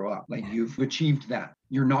kid to grow up. Like, you've achieved that.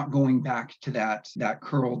 You're not going back to that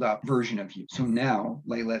curled up version of you. So now,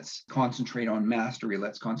 like, let's concentrate on mastery.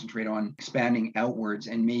 Let's concentrate on expanding outwards,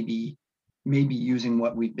 and maybe using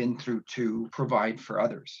what we've been through to provide for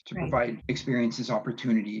others, to provide experiences,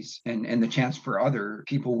 opportunities, and the chance for other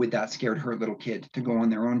people with that scared, hurt little kid to go on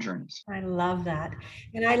their own journeys. I love that.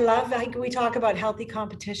 And I love, like, we talk about healthy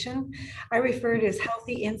competition. I refer to it as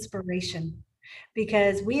healthy inspiration,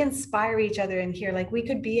 because we inspire each other in here. Like, we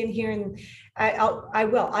could be in here, and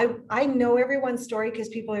I know everyone's story because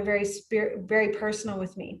people are very personal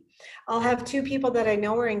with me. I'll have two people that I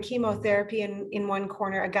know are in chemotherapy in one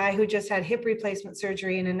corner, a guy who just had hip replacement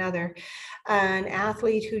surgery in another, an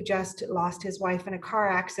athlete who just lost his wife in a car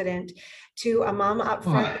accident, to a mom up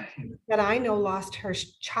front that I know lost her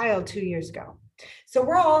child 2 years ago. So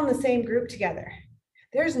we're all in the same group together.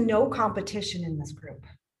 There's no competition in this group.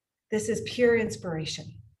 This is pure inspiration.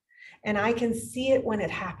 And I can see it when it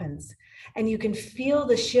happens. And you can feel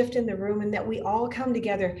the shift in the room, and that we all come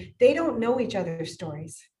together. They don't know each other's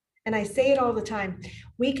stories. And I say it all the time.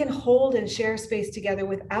 We can hold and share space together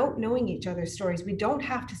without knowing each other's stories. We don't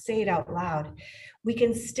have to say it out loud. We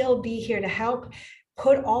can still be here to help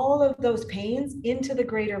put all of those pains into the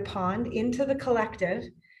greater pond, into the collective,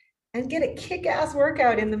 and get a kick-ass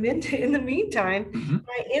workout in the meantime,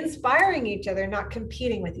 by inspiring each other, not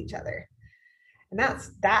competing with each other. And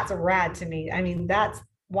that's rad to me. I mean, that's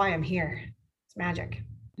why I'm here. It's magic.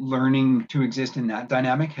 Learning to exist in that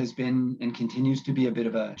dynamic has been and continues to be a bit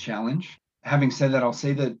of a challenge. Having said that, I'll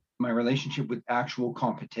say that my relationship with actual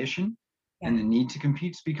competition and the need to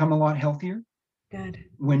compete has become a lot healthier. Good.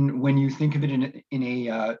 When you think of it in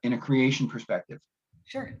a creation perspective.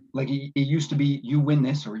 Sure. Like, it used to be, you win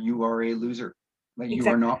this or you are a loser. Like,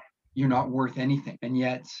 exactly. You're not worth anything. And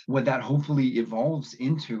yet what that hopefully evolves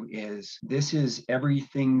into is, this is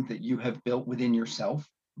everything that you have built within yourself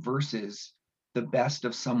versus the best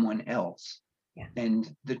of someone else. Yeah.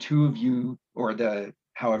 And the two of you, or the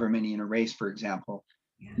however many in a race, for example,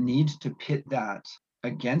 need to pit that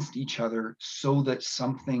against each other so that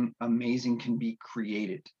something amazing can be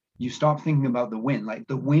created. You stop thinking about the win. Like,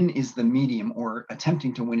 the win is the medium, or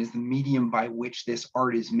attempting to win is the medium by which this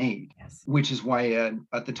art is made. Yes. Which is why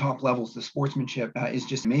at the top levels, the sportsmanship is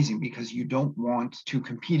just amazing, because you don't want to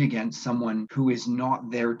compete against someone who is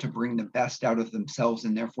not there to bring the best out of themselves,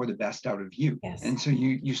 and therefore the best out of you. Yes. And so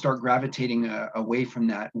you start gravitating away from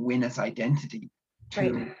that win as identity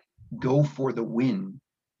to go for the win,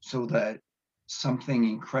 so that something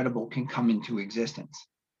incredible can come into existence.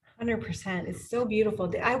 100%. It's so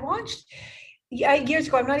beautiful. I watched years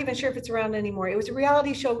ago, I'm not even sure if it's around anymore. It was a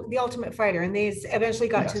reality show, The Ultimate Fighter, and they eventually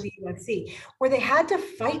got to the UFC, where they had to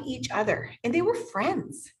fight each other, and they were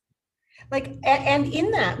friends. Like, and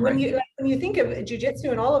in that, when you think of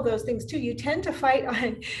jiu-jitsu and all of those things too, you tend to fight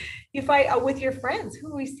with your friends.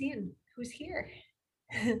 Who are we seeing? Who's here?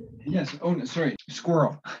 Yes. Oh, no, sorry.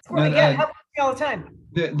 Squirrel. Squirrel. Yeah, happens all the time.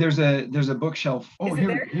 There's a bookshelf. Oh,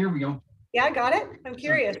 here we go. Yeah, I got it. I'm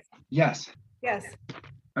curious. Yes.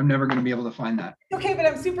 I'm never going to be able to find that. Okay, but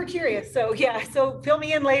I'm super curious. So so fill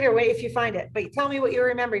me in later if you find it. But tell me what you're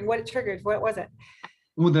remembering, what it triggered, what was it?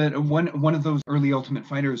 Well, one of those early Ultimate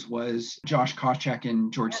Fighters was Josh Koscheck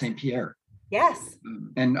and George St. Pierre. Yes.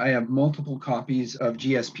 And I have multiple copies of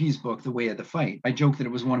GSP's book, The Way of the Fight. I joke that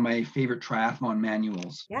it was one of my favorite triathlon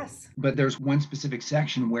manuals. Yes. But there's one specific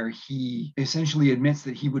section where he essentially admits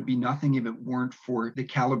that he would be nothing if it weren't for the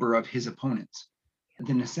caliber of his opponents.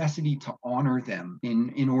 The necessity to honor them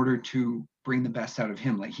in order to bring the best out of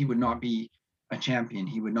him. Like, he would not be a champion.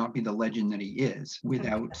 He would not be the legend that he is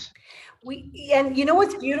without. And you know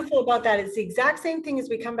what's beautiful about that is the exact same thing as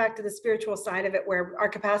we come back to the spiritual side of it, where our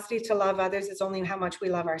capacity to love others is only how much we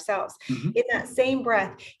love ourselves. In that same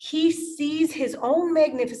breath, he sees his own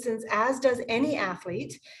magnificence, as does any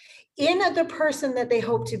athlete, in the person that they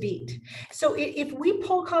hope to beat. So if we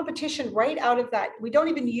pull competition right out of that, we don't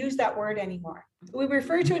even use that word anymore. We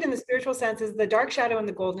refer to it in the spiritual sense as the dark shadow and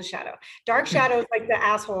the golden shadow. Dark shadow is like the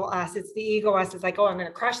asshole us. It's the ego us. It's like, oh, I'm going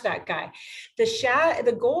to crush that guy.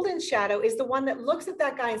 The golden shadow is the one that looks at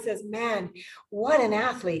that guy and says, man, what an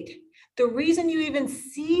athlete. The reason you even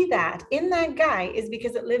see that in that guy is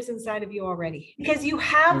because it lives inside of you already, because you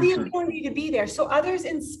have the ability to be there. So others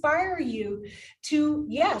inspire you to,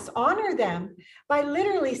 yes, honor them by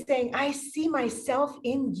literally saying, I see myself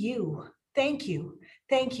in you. Thank you.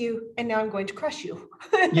 thank you, and now I'm going to crush you.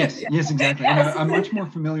 Yes, yes, exactly. And Yes. I'm much more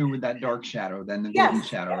familiar with that dark shadow than the golden Yes.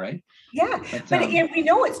 shadow, right? Yeah, But but and we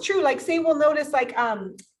know it's true. Like, say we'll notice, like,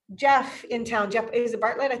 Jeff in town. Jeff, is it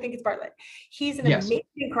Bartlett? I think it's Bartlett. He's an yes.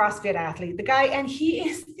 amazing CrossFit athlete. The guy, and he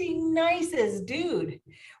is the nicest dude,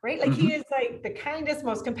 right? Like, he is like the kindest,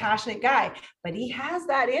 most compassionate guy. But he has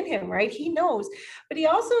that in him, right? He knows. But he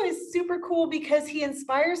also is super cool because he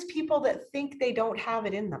inspires people that think they don't have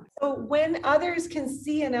it in them. So when others can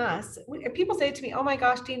see in us, people say to me, "Oh my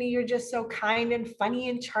gosh, Dina, you're just so kind and funny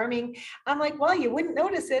and charming." I'm like, well, you wouldn't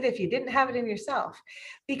notice it if you didn't have it in yourself,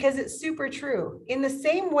 because it's super true. In the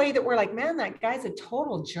same way that we're like, man, that guy's a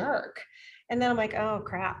total jerk. And then I'm like, oh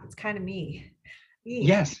crap, it's kind of me.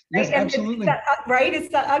 Yes, yes, Right? And absolutely. right?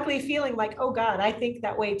 It's that ugly feeling like, oh God, I think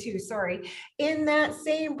that way too. Sorry. In that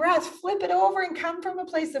same breath, flip it over and come from a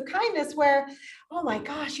place of kindness where, oh my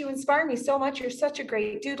gosh, you inspire me so much. You're such a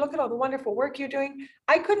great dude. Look at all the wonderful work you're doing.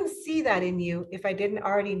 I couldn't see that in you if I didn't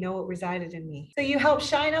already know it resided in me. So you help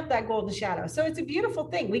shine up that golden shadow. So it's a beautiful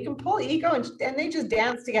thing. We can pull ego and they just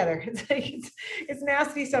dance together. It's like, it's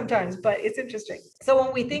nasty sometimes, but it's interesting. So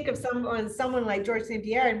when we think of someone like George St.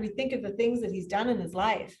 Pierre, and we think of the things that he's done in his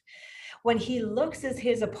life, when he looks at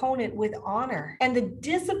his opponent with honor and the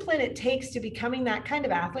discipline it takes to becoming that kind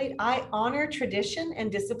of athlete, I honor tradition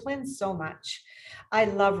and discipline so much. I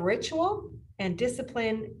love ritual and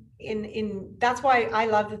discipline. That's why I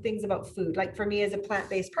love the things about food. Like, for me as a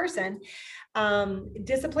plant-based person,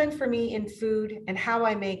 discipline for me in food and how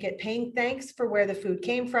I make it, paying thanks for where the food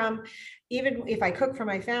came from, even if I cook for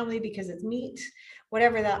my family because it's meat,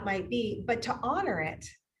 whatever that might be, but to honor it.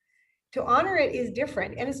 To honor it is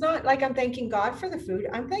different. And it's not like I'm thanking God for the food.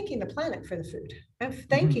 I'm thanking the planet for the food. I'm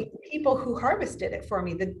thanking people who harvested it for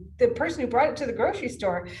me. The person who brought it to the grocery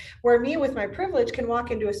store, where me with my privilege can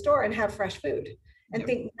walk into a store and have fresh food and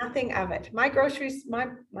think nothing of it. My groceries, my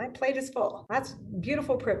plate is full. That's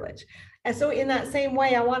beautiful privilege. And so in that same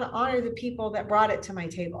way, I want to honor the people that brought it to my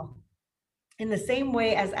table. In the same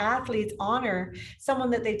way as athletes honor someone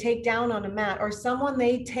that they take down on a mat or someone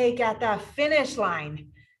they take at the finish line.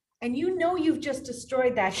 And you know you've just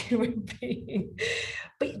destroyed that human being.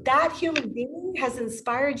 But that human being has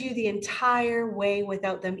inspired you the entire way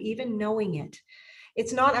without them even knowing it.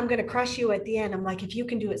 It's not, I'm going to crush you at the end. I'm like, if you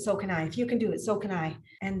can do it, so can I. If you can do it, so can I.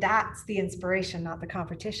 And that's the inspiration, not the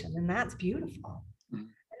competition. And that's beautiful.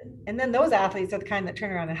 And then those athletes are the kind that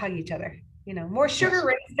turn around and hug each other. You know, more Sugar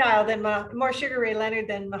Ray style than more Sugar Ray Leonard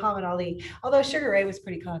than Muhammad Ali. Although Sugar Ray was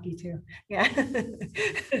pretty cocky too. Yeah.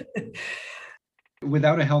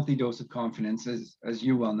 Without a healthy dose of confidence, as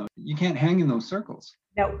you well know, you can't hang in those circles.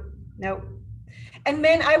 No. And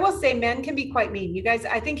men, I will say, men can be quite mean. You guys,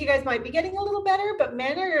 I think you guys might be getting a little better, but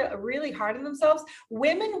men are really hard on themselves.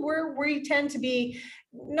 Women, we tend to be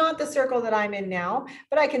not the circle that I'm in now,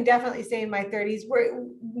 but I can definitely say in my 30s, where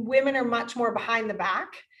women are much more behind the back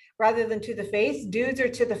rather than to the face. Dudes are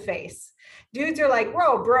to the face. Dudes are like,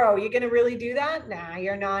 whoa, bro, you're going to really do that? Nah,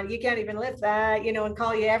 you're not. You can't even lift that, and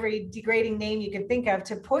call you every degrading name you can think of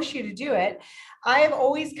to push you to do it. I have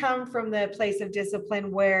always come from the place of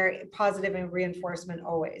discipline where positive and reinforcement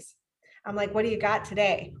always. I'm like, what do you got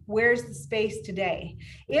today? Where's the space today?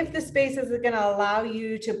 If the space is going to allow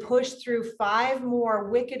you to push through 5 more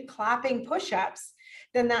wicked clapping push-ups,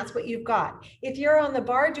 then that's what you've got. If you're on the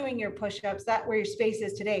bar doing your push-ups, that's where your space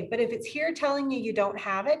is today. But if it's here telling you you don't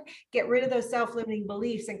have it, get rid of those self-limiting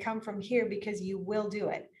beliefs and come from here, because you will do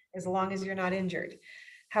it as long as you're not injured.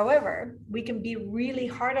 However, we can be really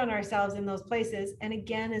hard on ourselves in those places. And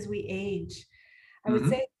again, as we age,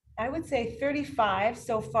 I would say 35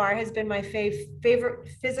 so far has been my favorite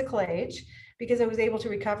physical age, because I was able to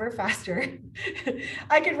recover faster.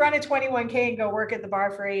 I could run a 21K and go work at the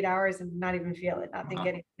bar for 8 hours and not even feel it, not think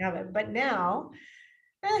anything of it. But now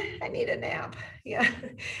I need a nap. Yeah.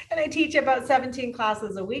 And I teach about 17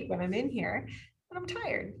 classes a week when I'm in here, and I'm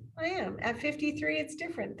tired. I am. At 53, it's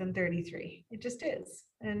different than 33. It just is.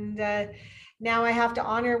 And now I have to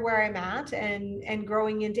honor where I'm at and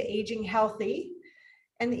growing into aging healthy.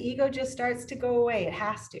 And the ego just starts to go away. It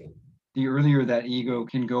has to. The earlier that ego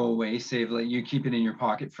can go away, save, like, you keep it in your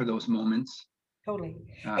pocket for those moments. Totally.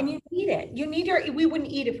 And you need it. We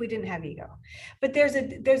wouldn't eat if we didn't have ego. But there's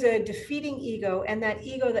a defeating ego, and that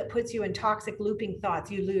ego that puts you in toxic looping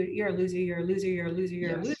thoughts. You're a loser, you're a loser, you're a loser,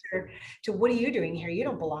 you're a loser. To what are you doing here? You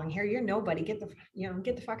don't belong here. You're nobody. Get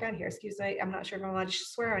the fuck out of here. Excuse me. I'm not sure if I'm allowed to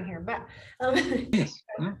swear on here, but yes.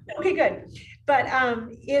 Okay, good. But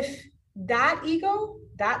if that ego,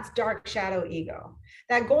 that's dark shadow ego.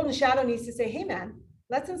 That golden shadow needs to say, hey man,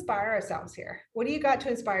 let's inspire ourselves here. What do you got to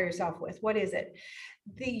inspire yourself with? What is it?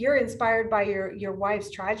 You're inspired by your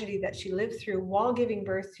wife's tragedy that she lived through while giving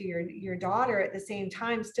birth to your daughter at the same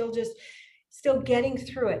time, still getting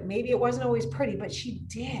through it. Maybe it wasn't always pretty, but she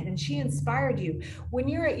did, and she inspired you. When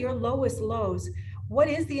you're at your lowest lows, what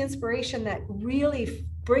is the inspiration that really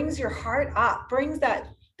brings your heart up, brings that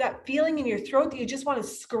feeling in your throat that you just want to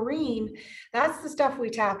scream? That's the stuff we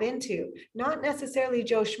tap into, not necessarily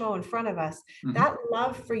Joe Schmo in front of us. Mm-hmm. That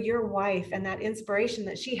love for your wife and that inspiration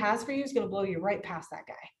that she has for you is going to blow you right past that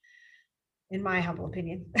guy, in my humble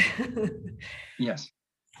opinion. Yes.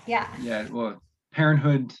 Yeah. Yeah. Well,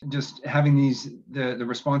 parenthood, just having the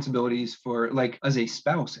responsibilities for, like, as a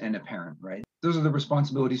spouse and a parent, right? Those are the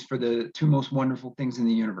responsibilities for the two most wonderful things in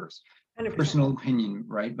the universe. 100%. Personal opinion,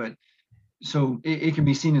 right? But so it can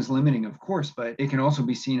be seen as limiting, of course, but it can also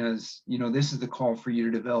be seen as, this is the call for you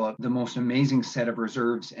to develop the most amazing set of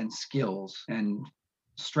reserves and skills and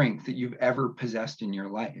strength that you've ever possessed in your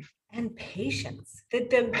life. And patience.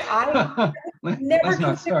 I never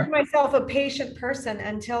considered myself a patient person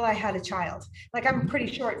until I had a child. Like, I'm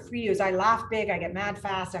pretty short fused. I laugh big. I get mad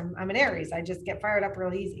fast. I'm an Aries. I just get fired up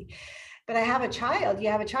real easy. But I have a child. You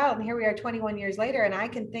have a child, and here we are 21 years later, and I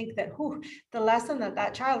can think that the lesson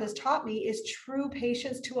that child has taught me is true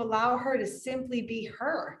patience, to allow her to simply be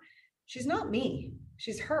her. She's not me.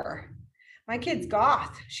 She's her. My kid's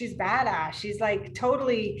goth. She's badass. She's like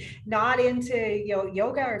totally not into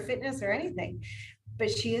yoga or fitness or anything,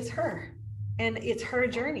 but she is her. And it's her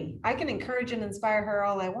journey. I can encourage and inspire her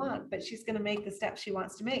all I want, but she's going to make the steps she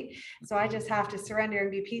wants to make. So I just have to surrender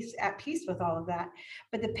and be at peace with all of that.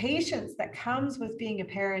 But the patience that comes with being a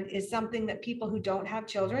parent is something that people who don't have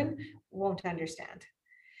children won't understand.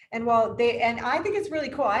 And I think it's really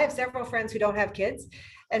cool. I have several friends who don't have kids,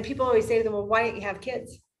 and people always say to them, well, why don't you have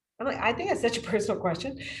kids? I'm like, I think that's such a personal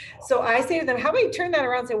question. So I say to them, how about you turn that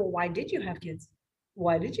around and say, well, why did you have kids?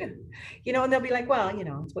 Why did you? And they'll be like, well,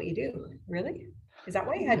 it's what you do. Really? Is that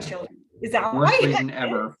why you had children? Is that worst reason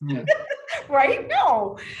ever? Yeah. Right?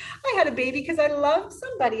 No, I had a baby because I loved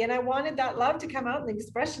somebody, and I wanted that love to come out in the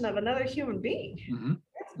expression of another human being. Mm-hmm.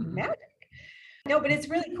 That's magic. No, but it's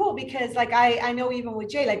really cool because, like, I know even with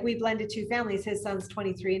Jay, like, we blended two families. His son's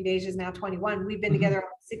 23 and Deja's now 21. We've been together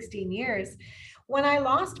 16 years. When I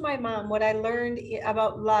lost my mom, what I learned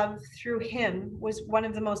about love through him was one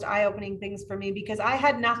of the most eye-opening things for me, because I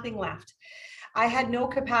had nothing left. I had no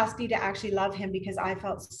capacity to actually love him because I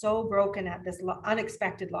felt so broken at this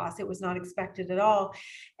unexpected loss. It was not expected at all.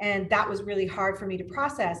 And that was really hard for me to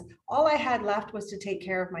process. All I had left was to take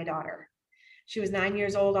care of my daughter. She was 9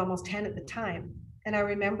 years old, almost 10 at the time. And I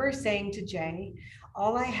remember saying to Jay,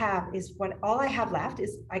 all I have left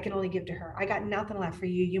is I can only give to her. I got nothing left for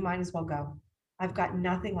you. You might as well go. I've got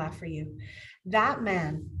nothing left for you. That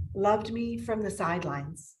man loved me from the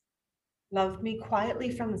sidelines, loved me quietly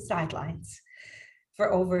from the sidelines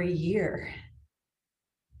for over a year.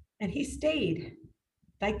 And he stayed.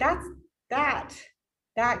 Like, that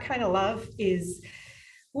kind of love is,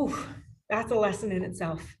 that's a lesson in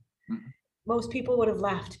itself. Mm-hmm. Most people would have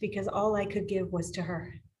left because all I could give was to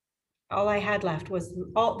her. All I had left was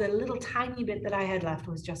all the little tiny bit that I had left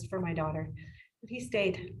was just for my daughter. But he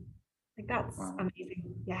stayed. Like, that's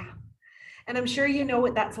amazing. Yeah. And I'm sure you know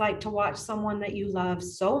what that's like to watch someone that you love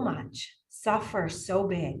so much suffer so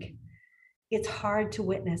big. It's hard to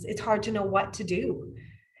witness. It's hard to know what to do.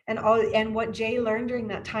 And what Jay learned during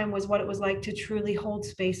that time was what it was like to truly hold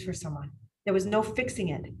space for someone. There was no fixing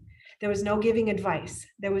it. There was no giving advice.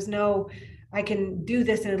 There was no, I can do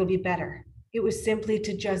this and it'll be better. It was simply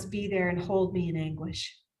to just be there and hold me in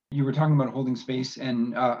anguish. You were talking about holding space,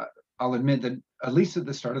 and I'll admit that at least at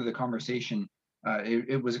the start of the conversation,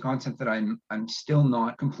 it was a concept that I'm still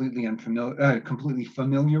not completely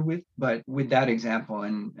familiar with. But with that example,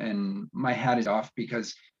 and my hat is off,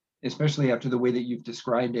 because especially after the way that you've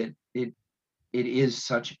described it, it is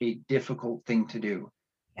such a difficult thing to do.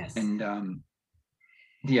 Yes. And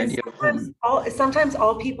the idea of sometimes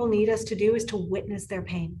all people need us to do is to witness their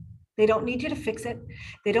pain. They don't need you to fix it.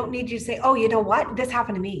 They don't need you to say, oh, you know what? This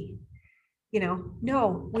happened to me.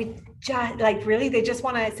 No, we just, like, really, they just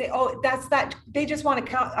want to say, oh, that's that. They just want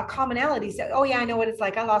a commonality. Say, oh yeah, I know what it's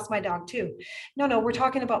like. I lost my dog too. No, we're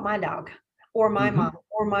talking about my dog or my mom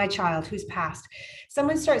or my child who's passed.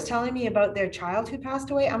 Someone starts telling me about their child who passed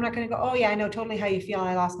away. I'm not going to go, oh yeah, I know totally how you feel.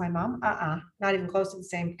 I lost my mom. Not even close to the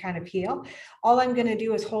same kind of heal. All I'm going to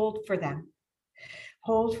do is hold for them,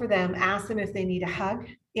 ask them if they need a hug.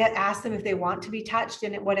 Ask them if they want to be touched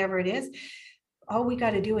in it, whatever it is. All we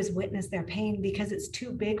got to do is witness their pain because it's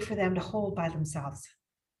too big for them to hold by themselves.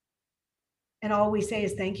 And all we say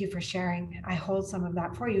is thank you for sharing. I hold some of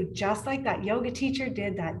that for you, just like that yoga teacher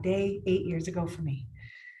did that day 8 years ago for me.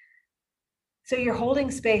 So you're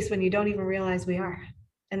holding space when you don't even realize we are.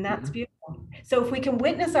 And that's beautiful. So if we can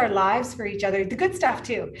witness our lives for each other, the good stuff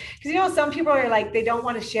too, because some people are like, they don't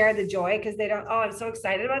want to share the joy because they don't, oh, I'm so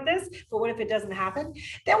excited about this, but what if it doesn't happen?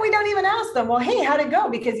 Then we don't even ask them, well, hey, how'd it go?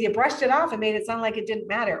 Because you brushed it off and made it sound like it didn't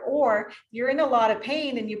matter. Or you're in a lot of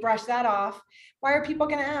pain and you brush that off. Why are people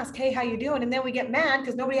going to ask, hey, how you doing? And then we get mad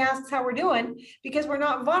because nobody asks how we're doing, because we're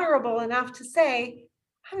not vulnerable enough to say,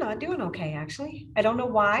 I'm not doing okay, actually. I don't know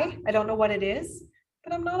why. I don't know what it is,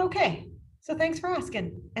 but I'm not okay. So thanks for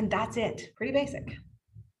asking. And that's it. Pretty basic.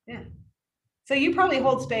 Yeah. So you probably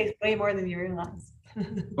hold space way more than you realize.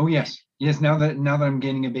 Oh, yes. Yes. Now that I'm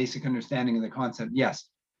gaining a basic understanding of the concept. Yes.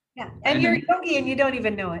 Yeah. And you're yogi and you don't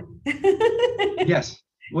even know it. Yes.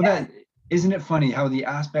 Well, that isn't it funny how the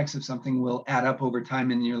aspects of something will add up over time,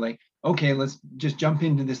 and you're like, okay, let's just jump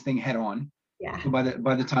into this thing head on. Yeah. So by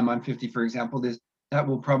the time I'm 50, for example, that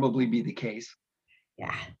will probably be the case.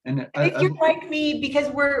 Yeah. And if you're like me, because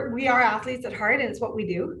we are athletes at heart and it's what we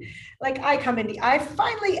do. Like I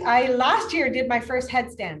last year did my first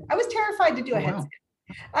headstand. I was terrified to do a headstand.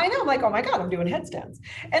 I know, I'm like, oh my God, I'm doing headstands.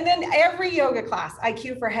 And then every yoga class I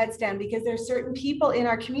cue for headstand, because there's certain people in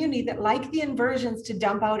our community that like the inversions to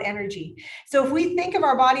dump out energy. So if we think of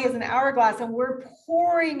our body as an hourglass and we're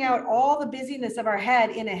pouring out all the busyness of our head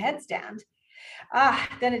in a headstand,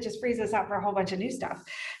 then it just frees us up for a whole bunch of new stuff.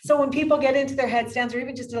 So when people get into their headstands, or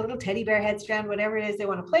even just a little teddy bear headstand, whatever it is they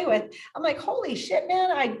want to play with, I'm like, holy shit,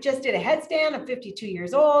 man, I just did a headstand. I'm 52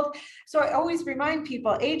 years old. So I always remind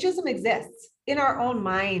people, ageism exists in our own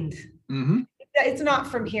mind. Mm-hmm. It's not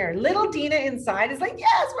from here. Little Dina inside is like,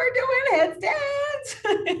 yes, we're doing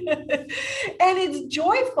headstands. And it's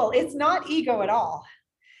joyful. It's not ego at all.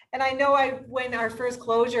 And I know when our first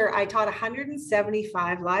closure, I taught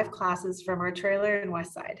 175 live classes from our trailer in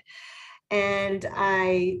Westside. And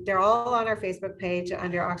they're all on our Facebook page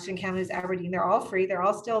under Oxygen Canada's Aberdeen. They're all free. They're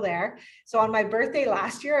all still there. So on my birthday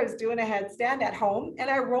last year, I was doing a headstand at home and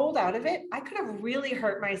I rolled out of it. I could have really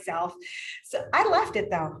hurt myself. So I left it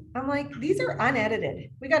though. I'm like, these are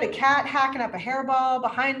unedited. We got a cat hacking up a hairball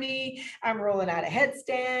behind me. I'm rolling out of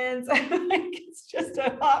headstands. I'm like, it's just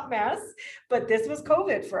a hot mess. But this was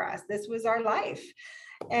COVID for us. This was our life.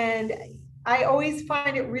 And I always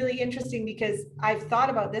find it really interesting because I've thought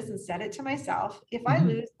about this and said it to myself. If I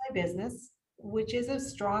lose my business, which is a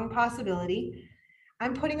strong possibility,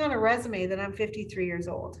 I'm putting on a resume that I'm 53 years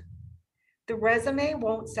old. The resume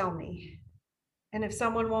won't sell me. And if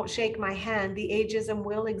someone won't shake my hand, the ageism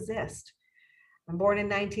will exist. I'm born in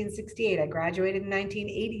 1968. I graduated in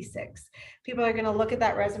 1986. People are going to look at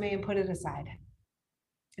that resume and put it aside.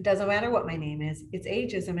 It doesn't matter what my name is. It's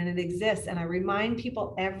ageism and it exists. And I remind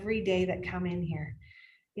people every day that come in here,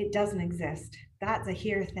 it doesn't exist. That's a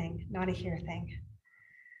here thing, not a here thing.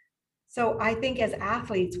 So I think as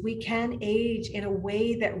athletes, we can age in a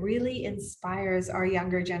way that really inspires our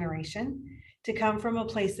younger generation to come from a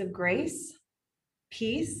place of grace,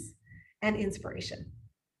 peace, and inspiration.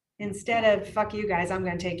 Instead of, fuck you guys, I'm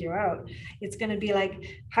going to take you out. It's going to be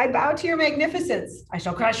like, I bow to your magnificence. I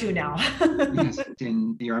shall crush you now. Yes,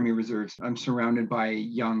 in the Army Reserves, I'm surrounded by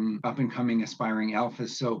young, up and coming, aspiring alphas.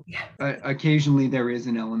 So occasionally there is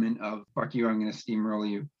an element of, fuck you, I'm going to steamroll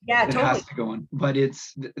you. Yeah, it totally. has to go on. But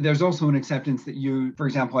there's also an acceptance that for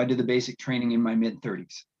example, I did the basic training in my mid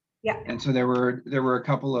 30s. Yeah. And so there were a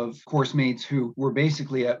couple of course mates who were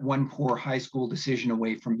basically at one poor high school decision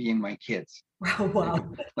away from being my kids. Wow.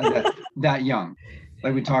 Like that young.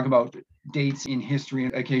 Like we talk about dates in history,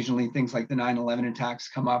 and occasionally things like the 9/11 attacks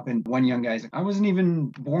come up, and one young guy's like, I wasn't even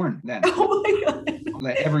born then. Oh my God.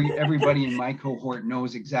 Like everybody in my cohort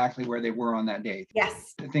knows exactly where they were on that date.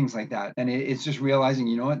 Yes. Things like that. And it's just realizing,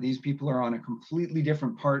 you know what, these people are on a completely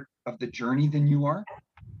different part of the journey than you are.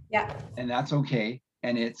 Yeah. And that's okay.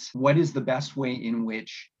 And it's what is the best way in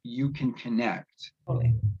which you can connect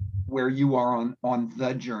where you are on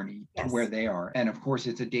the journey to where they are. And of course,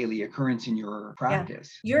 it's a daily occurrence in your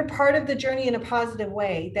practice. Yeah. You're part of the journey in a positive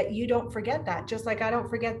way, that you don't forget that. Just like I don't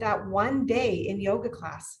forget that one day in yoga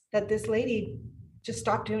class that this lady just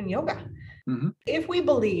stopped doing yoga. Mm-hmm. If we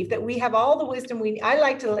believe that we have all the wisdom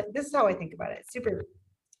this is how I think about it.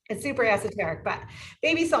 It's super esoteric, but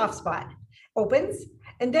baby soft spot opens.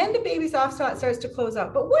 And then the baby soft spot starts to close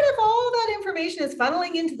up. But what if all that information is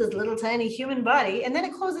funneling into this little tiny human body, and then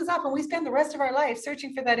it closes up and we spend the rest of our life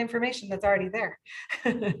searching for that information that's already there?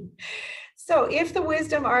 So if the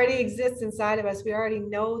wisdom already exists inside of us, we already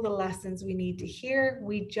know the lessons we need to hear.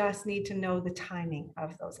 We just need to know the timing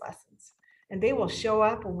of those lessons. And they will show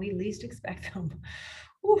up when we least expect them.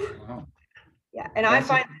 Wow. Yeah. And I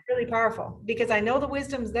find it really powerful because I know the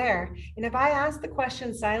wisdom's there. And if I ask the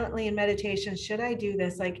question silently in meditation, should I do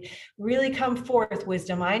this? Like, really come forth,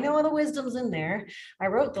 wisdom. I know the wisdom's in there. I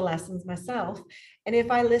wrote the lessons myself. And if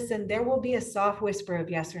I listen, there will be a soft whisper of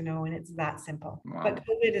yes or no. And it's that simple. Wow. But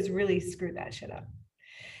COVID has really screwed that shit up.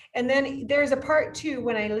 And then there's a part too,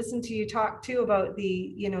 when I listen to you talk too about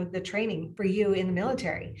the, the training for you in the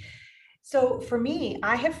military. So for me,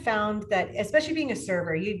 I have found that, especially being a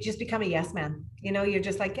server, you just become a yes man. You're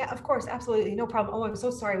just like, yeah, of course, absolutely, no problem. Oh, I'm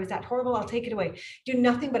so sorry. Was that horrible? I'll take it away. Do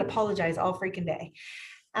nothing but apologize all freaking day.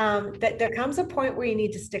 That there comes a point where you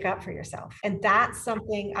need to stick up for yourself. And that's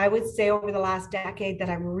something I would say over the last decade that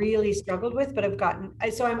I've really struggled with, but I've gotten,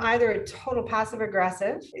 so I'm either a total passive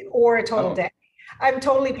aggressive or a total dick. I'm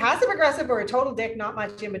totally passive aggressive or a total dick, not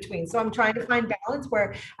much in between. So I'm trying to find balance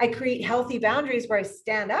where I create healthy boundaries, where I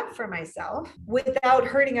stand up for myself without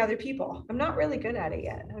hurting other people. I'm not really good at it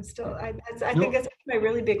yet. I'm still, I think that's one of my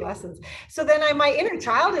really big lessons. So then my inner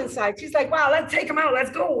child inside, she's like, wow, let's take them out.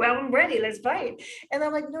 Let's go. Well, I'm ready. Let's fight. And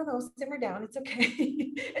I'm like, no, simmer down. It's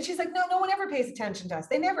okay. And she's like, no one ever pays attention to us.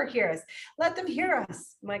 They never hear us. Let them hear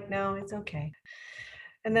us. I'm like, no, it's okay.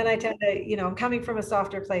 And then I tend to, I'm coming from a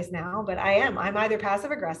softer place now, but I'm either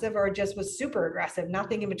passive aggressive or just was super aggressive,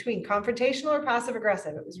 nothing in between, confrontational or passive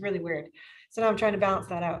aggressive. It was really weird. So now I'm trying to balance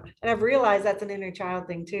that out. And I've realized that's an inner child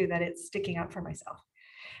thing too, that it's sticking up for myself.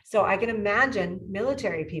 So I can imagine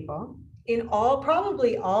military people in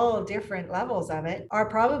probably all different levels of it are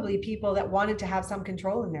probably people that wanted to have some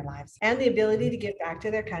control in their lives and the ability to give back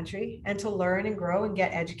to their country and to learn and grow and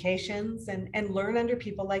get educations and learn under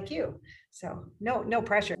people like you. So no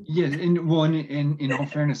pressure. Yeah, and in all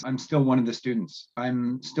fairness, I'm still one of the students.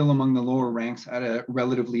 I'm still among the lower ranks at a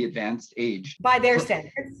relatively advanced age. By their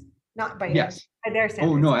standards, not by yours. By their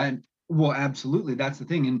standards. Oh no, well, absolutely. That's the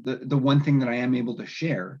thing. And the one thing that I am able to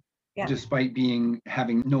share, despite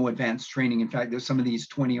having no advanced training. In fact, there's some of these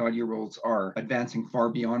 20-odd-year-olds are advancing far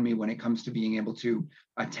beyond me when it comes to being able to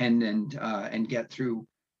attend and get through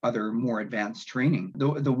other more advanced training.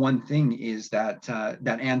 The one thing is that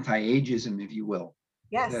anti-ageism, if you will.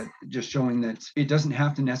 Yes. That just showing that it doesn't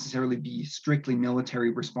have to necessarily be strictly military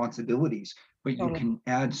responsibilities, but you can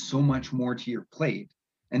add so much more to your plate.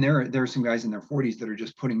 And there are some guys in their 40s that are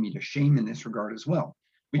just putting me to shame in this regard as well.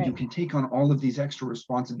 But you can take on all of these extra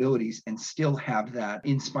responsibilities and still have that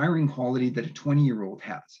inspiring quality that a 20-year-old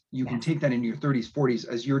has. You can take that into your 30s, 40s,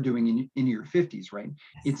 as you're doing in your 50s, right?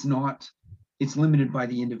 It's limited by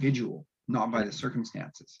the individual, not by the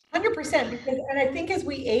circumstances. 100%, and I think as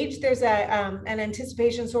we age, there's an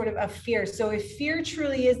anticipation sort of fear. So if fear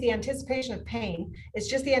truly is the anticipation of pain, it's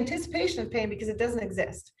just the anticipation of pain because it doesn't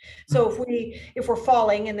exist. So if we're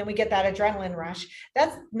falling and then we get that adrenaline rush,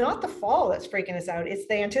 that's not the fall that's freaking us out. It's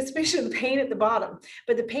the anticipation of the pain at the bottom,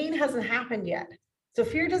 but the pain hasn't happened yet. So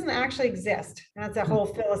fear doesn't actually exist. That's a whole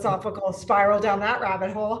philosophical spiral down that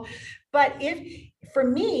rabbit hole. But for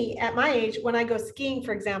me, at my age, when I go skiing,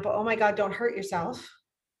 for example, oh my God, don't hurt yourself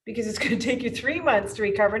because it's going to take you 3 months to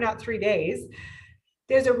recover, not 3 days.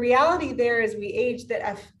 There's a reality there as we age that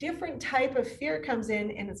a different type of fear comes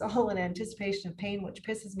in, and it's all an anticipation of pain, which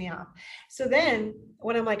pisses me off. So then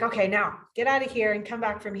when I'm like, okay, now get out of here and come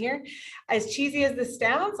back from here, as cheesy as this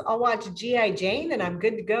sounds, I'll watch G.I. Jane and I'm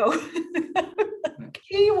good to go.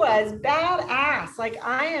 He was badass. Like,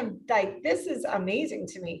 I am like, this is amazing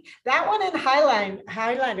to me. That one in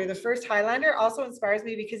Highlander, the first Highlander, also inspires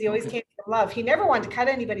me because he always came from love. He never wanted to cut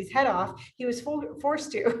anybody's head off. He was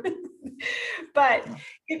forced to. But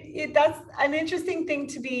that's an interesting thing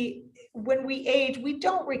to be. When we age, we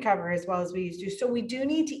don't recover as well as we used to. So we do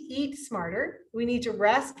need to eat smarter. We need to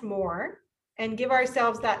rest more and give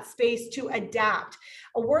ourselves that space to adapt.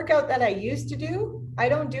 A workout that I used to do, I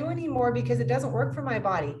don't do anymore because it doesn't work for my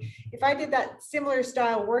body. If I did that similar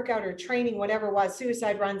style workout or training, whatever it was,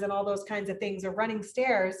 suicide runs and all those kinds of things, or running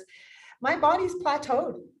stairs, my body's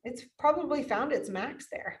plateaued. It's probably found its max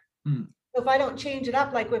there. So if I don't change it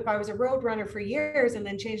up, like if I was a road runner for years and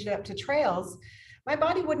then changed it up to trails, my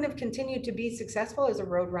body wouldn't have continued to be successful as a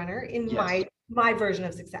road runner in my version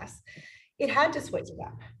of success. It had to switch it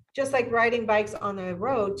up. Just like riding bikes on the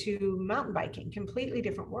road to mountain biking, completely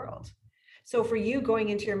different world. So for you going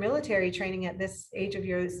into your military training at this stage of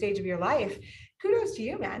your life, kudos to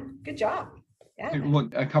you, man. Good job. Yeah. Well,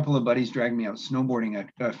 a couple of buddies dragged me out snowboarding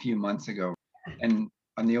a few months ago, and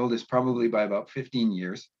I'm the oldest probably by about 15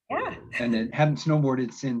 years. Yeah. And it hadn't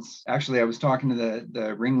snowboarded since, actually, I was talking to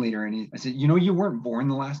the ringleader and I said, you weren't born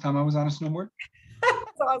the last time I was on a snowboard.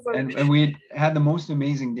 That's awesome. And we had the most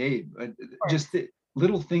amazing day, but just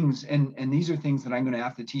little things, and these are things that I'm going to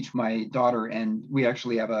have to teach my daughter, and we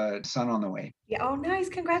actually have a son on the way. Yeah. Oh, nice.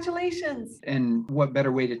 Congratulations. And what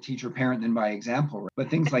better way to teach your parent than by example? But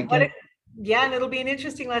things like yeah, and it'll be an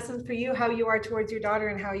interesting lesson for you, how you are towards your daughter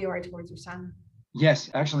and how you are towards your son. Yes,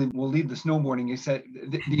 actually, we'll leave the snowboarding. You said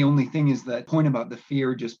the only thing is that point about the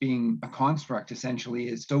fear just being a construct essentially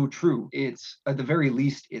is so true. It's at the very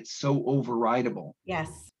least, it's so overridable.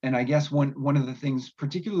 Yes. And I guess one of the things,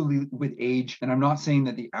 particularly with age, and I'm not saying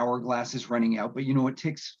that the hourglass is running out, but it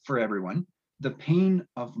ticks for everyone. The pain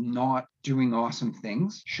of not doing awesome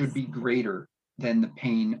things should be greater than the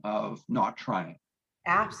pain of not trying.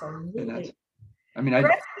 Absolutely.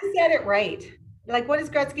 Gretzky said it right. Like, what is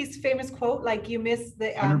Gretzky's famous quote? Like, you miss the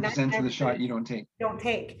 100% of the shot you don't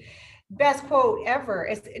take. Best quote ever.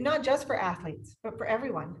 It's not just for athletes, but for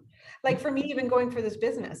everyone. Like for me, even going for this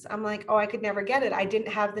business, I'm like, oh, I could never get it. I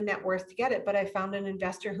didn't have the net worth to get it, but I found an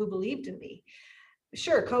investor who believed in me.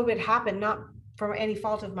 Sure, COVID happened, not from any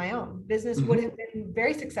fault of my own. Business would have been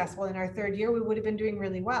very successful in our third year. We would have been doing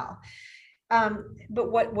really well.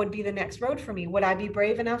 But what would be the next road for me? Would I be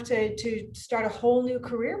brave enough to start a whole new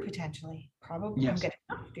career potentially? Probably. Yes. I'm going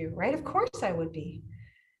to have to, right? Of course I would be.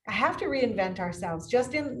 I have to reinvent ourselves,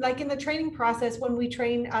 just in the training process, when we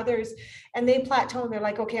train others and they plateau and they're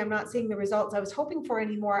like, okay, I'm not seeing the results I was hoping for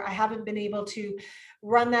anymore. I haven't been able to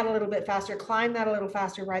run that a little bit faster, climb that a little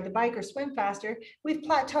faster, ride the bike or swim faster. We've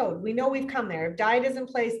plateaued. We know we've come there. If diet is in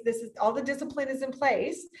place, all the discipline is in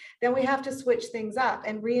place, then we have to switch things up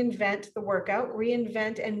and reinvent the workout,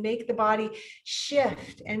 reinvent and make the body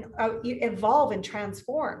shift and evolve and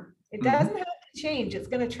transform. It doesn't have to change. It's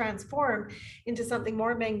going to transform into something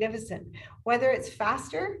more magnificent, whether it's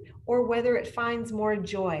faster or whether it finds more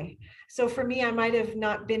joy. So for me, I might have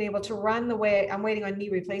not been able to run the way I'm waiting on knee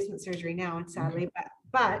replacement surgery now, sadly.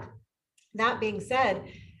 But that being said,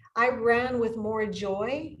 I ran with more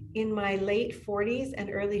joy in my late 40s and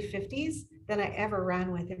early 50s than I ever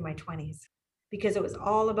ran with in my 20s, because it was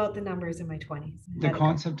all about the numbers in my 20s. The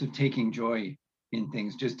concept of taking joy in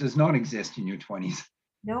things just does not exist in your 20s.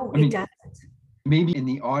 No, it doesn't. Maybe in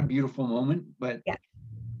the odd, beautiful moment, but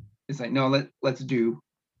it's like, no, let's do.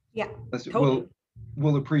 Yeah, totally.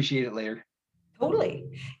 We'll appreciate it later. Totally.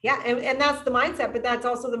 Yeah. And that's the mindset, but that's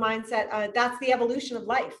also the mindset. That's the evolution of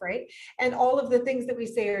life, right? And all of the things that we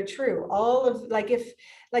say are true. All of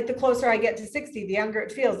the closer I get to 60, the younger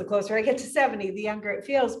it feels. The closer I get to 70, the younger it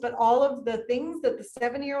feels. But all of the things that the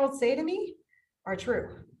 70-year-olds say to me are true.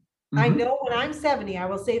 I know when I'm 70, I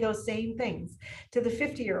will say those same things to the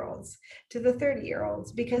 50-year-olds, to the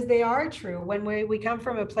 30-year-olds, because they are true. When we come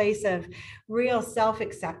from a place of real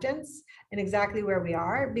self-acceptance and exactly where we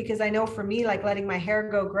are, because I know for me, like letting my hair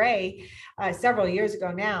go gray several years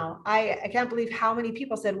ago now, I can't believe how many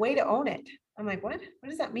people said, way to own it. I'm like, what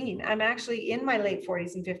does that mean? I'm actually in my late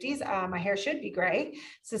 40s and 50s. My hair should be gray.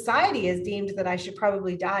 Society has deemed that I should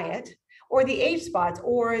probably dye it, or the age spots,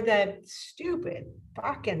 or the stupid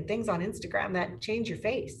fucking things on Instagram that change your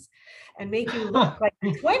face and make you look like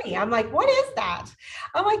 20. I'm like, what is that?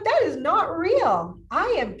 I'm like, that is not real. I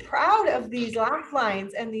am proud of these laugh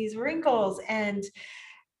lines and these wrinkles, and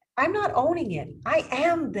I'm not owning it. I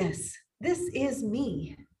am this. This is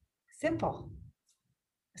me. Simple.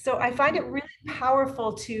 So I find it really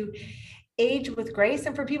powerful to age with grace.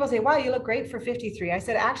 And for people to say, wow, you look great for 53. I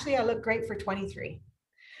said, actually, I look great for 23.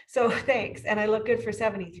 So thanks. And I look good for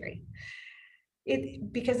 73.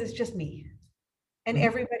 Because it's just me, and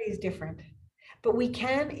everybody's different, but we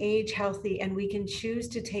can age healthy, and we can choose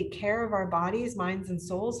to take care of our bodies, minds, and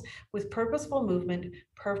souls with purposeful movement,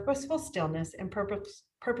 purposeful stillness, and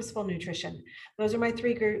purposeful nutrition. Those are my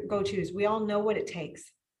three go-tos. We all know what it takes.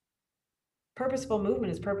 Purposeful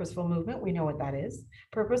movement is purposeful movement. We know what that is.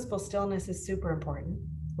 Purposeful stillness is super important,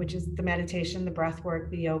 which is the meditation, the breath work,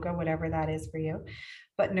 the yoga, whatever that is for you.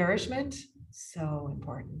 But nourishment, so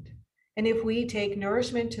important. And if we take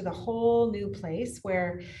nourishment to the whole new place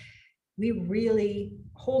where we really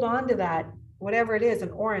hold on to that, whatever it is, an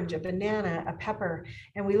orange, a banana, a pepper,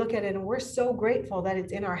 and we look at it and we're so grateful that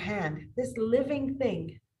it's in our hand. This living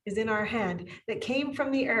thing is in our hand that came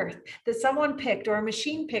from the earth, that someone picked, or a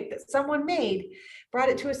machine picked, that someone made, brought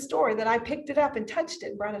it to a store, that I picked it up and touched it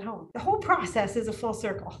and brought it home. The whole process is a full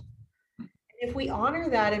circle. If we honor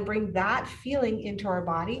that and bring that feeling into our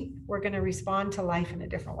body, we're going to respond to life in a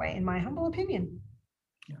different way, in my humble opinion.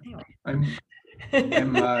 Anyway.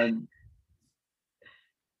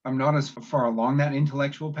 I'm not as far along that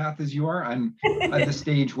intellectual path as you are. I'm at the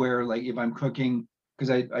stage where, like, if I'm cooking,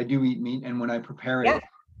 because I do eat meat, and when I prepare it,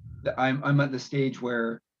 I'm at the stage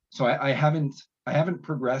where, so I haven't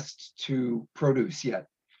progressed to produce yet.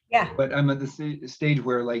 Yeah. But I'm at the stage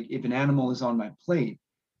where, like, if an animal is on my plate,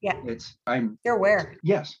 Yeah. They're aware.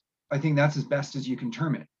 Yes. I think that's as best as you can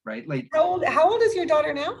term it, right? Like, How old is your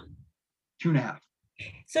daughter now? 2.5.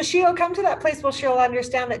 So she'll come to that place where she'll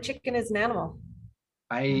understand that chicken is an animal.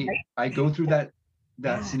 I go through that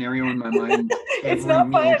scenario in my mind It's every not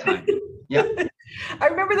meal fun. time. Yeah. I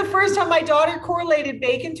remember the first time my daughter correlated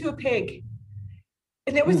bacon to a pig.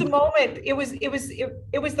 And it was a moment, it was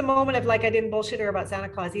the moment of, like, I didn't bullshit her about Santa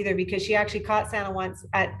Claus either, because she actually caught Santa once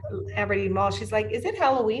at Aberdeen Mall. She's like, is it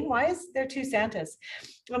Halloween? Why is there 2 Santas?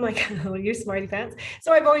 I'm like, oh, you smarty pants.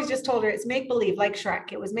 So I've always just told her it's make believe, like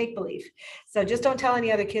Shrek. It was make believe. So just don't tell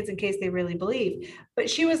any other kids in case they really believe. But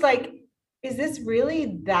she was like, is this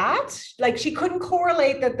really that? Like, she couldn't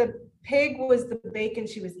correlate that the pig was the bacon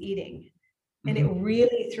she was eating. And it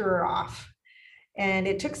really threw her off. And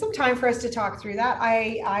it took some time for us to talk through that.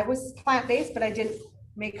 I was plant-based, but I didn't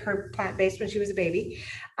make her plant-based when she was a baby.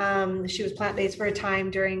 She was plant-based for a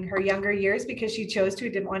time during her younger years because she chose to,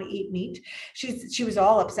 didn't want to eat meat. She was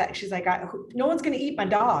all upset. She's like, no one's going to eat my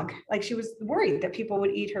dog. Like, she was worried that people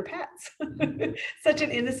would eat her pets. Such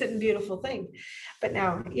an innocent and beautiful thing. But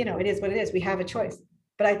now, it is what it is. We have a choice.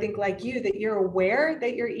 But I think, like you, that you're aware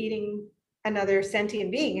that you're eating another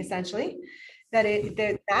sentient being, essentially.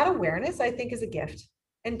 That awareness, I think, is a gift.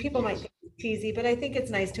 And people might think it's cheesy, but I think it's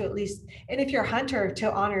nice to at least, and if you're a hunter,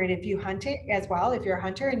 to honor it. If you hunt it as well, if you're a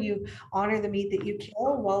hunter and you honor the meat that you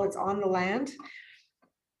kill while it's on the land,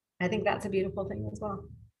 I think that's a beautiful thing as well.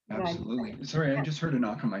 Absolutely. Sorry, I just heard a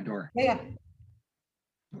knock on my door. Yeah.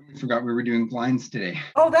 I forgot we were doing blinds today.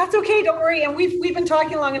 Oh, that's okay. Don't worry. And we've been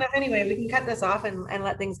talking long enough anyway. We can cut this off and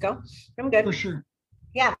let things go. I'm good. For sure.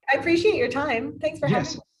 Yeah. I appreciate your time. Thanks for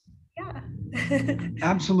having me. Yeah.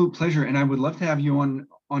 Absolute pleasure. And I would love to have you on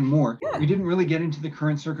more. Yeah. We didn't really get into the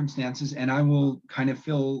current circumstances, and I will kind of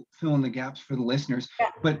fill in the gaps for the listeners. Yeah.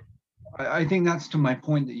 But I think that's to my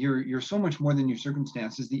point, that you're so much more than your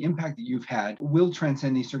circumstances. The impact that you've had will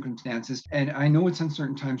transcend these circumstances. And I know it's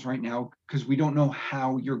uncertain times right now because we don't know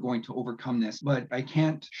how you're going to overcome this, but I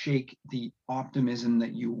can't shake the optimism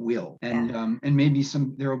that you will. And and maybe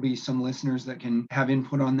there will be some listeners that can have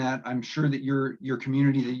input on that. I'm sure that your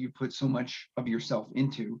community that you put so much of yourself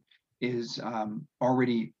into is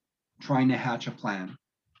already trying to hatch a plan.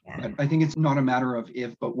 Yeah. But I think it's not a matter of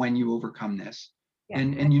if, but when you overcome this. Yeah.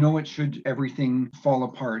 And what, should everything fall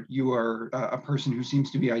apart, you are a person who seems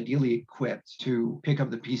to be ideally equipped to pick up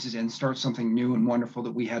the pieces and start something new and wonderful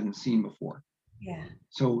that we hadn't seen before. Yeah.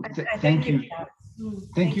 So thank you.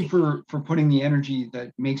 Thank you for putting the energy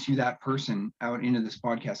that makes you that person out into this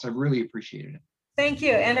podcast. I've really appreciated it. Thank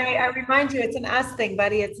you. And I remind you, it's an us thing,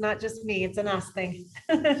 buddy. It's not just me. It's an us thing.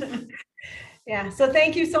 Yeah. So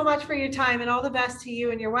thank you so much for your time, and all the best to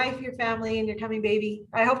you and your wife, your family, and your coming baby.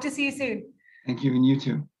 I hope to see you soon. Thank you, and you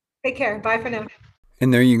too. Take care. Bye for now.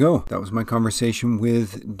 And there you go. That was my conversation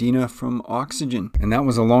with Dina from Oxygen. And that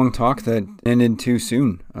was a long talk that ended too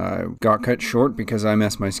soon. Got cut short because I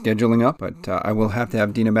messed my scheduling up, but I will have to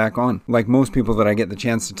have Dina back on. Like most people that I get the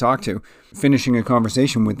chance to talk to, finishing a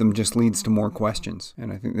conversation with them just leads to more questions.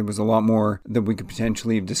 And I think there was a lot more that we could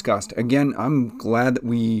potentially have discussed. Again, I'm glad that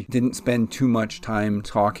we didn't spend too much time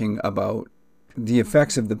talking about the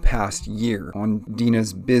effects of the past year on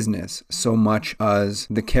Dina's business so much as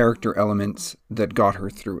the character elements that got her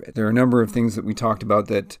through it. There are a number of things that we talked about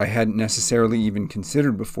that I hadn't necessarily even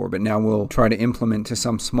considered before, but now will try to implement to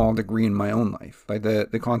some small degree in my own life. Like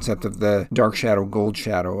the concept of the dark shadow, gold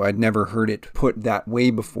shadow. I'd never heard it put that way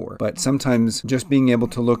before, but sometimes just being able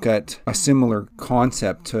to look at a similar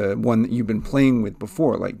concept to one that you've been playing with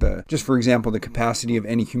before, like just for example, the capacity of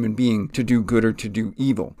any human being to do good or to do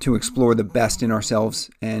evil, to explore the best in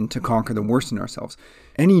ourselves and to conquer the worst in ourselves.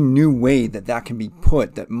 Any new way that can be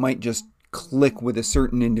put that might just click with a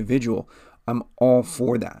certain individual, I'm all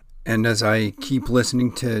for that. And as I keep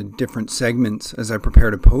listening to different segments as I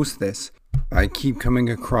prepare to post this, I keep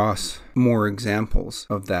coming across more examples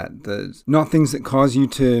of that. Not things that cause you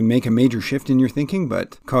to make a major shift in your thinking,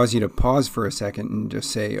 but cause you to pause for a second and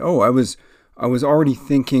just say, oh, I was already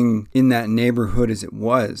thinking in that neighborhood as it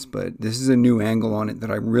was, but this is a new angle on it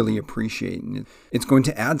that I really appreciate, and it's going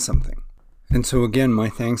to add something. And so again, my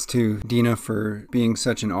thanks to Dina for being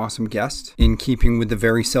such an awesome guest. In keeping with the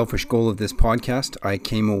very selfish goal of this podcast, I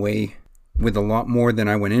came away with a lot more than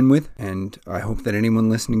I went in with, and I hope that anyone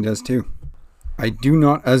listening does too. I do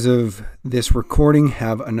not, as of this recording,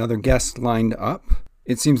 have another guest lined up.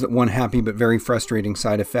 It seems that one happy but very frustrating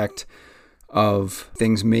side effect of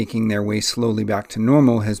things making their way slowly back to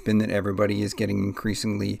normal has been that everybody is getting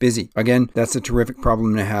increasingly busy. Again, that's a terrific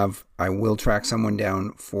problem to have. I will track someone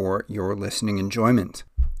down for your listening enjoyment.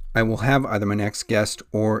 I will have either my next guest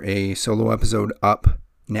or a solo episode up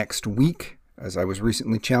next week, as I was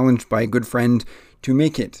recently challenged by a good friend to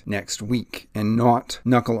make it next week and not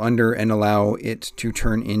knuckle under and allow it to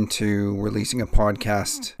turn into releasing a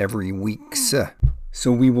podcast every week.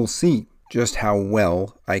 So we will see just how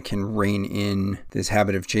well I can rein in this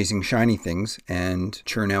habit of chasing shiny things and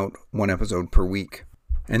churn out one episode per week.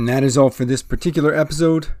 And that is all for this particular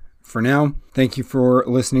episode. For now, thank you for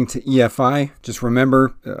listening to EFI. Just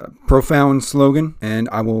remember, profound slogan, and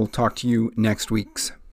I will talk to you next week.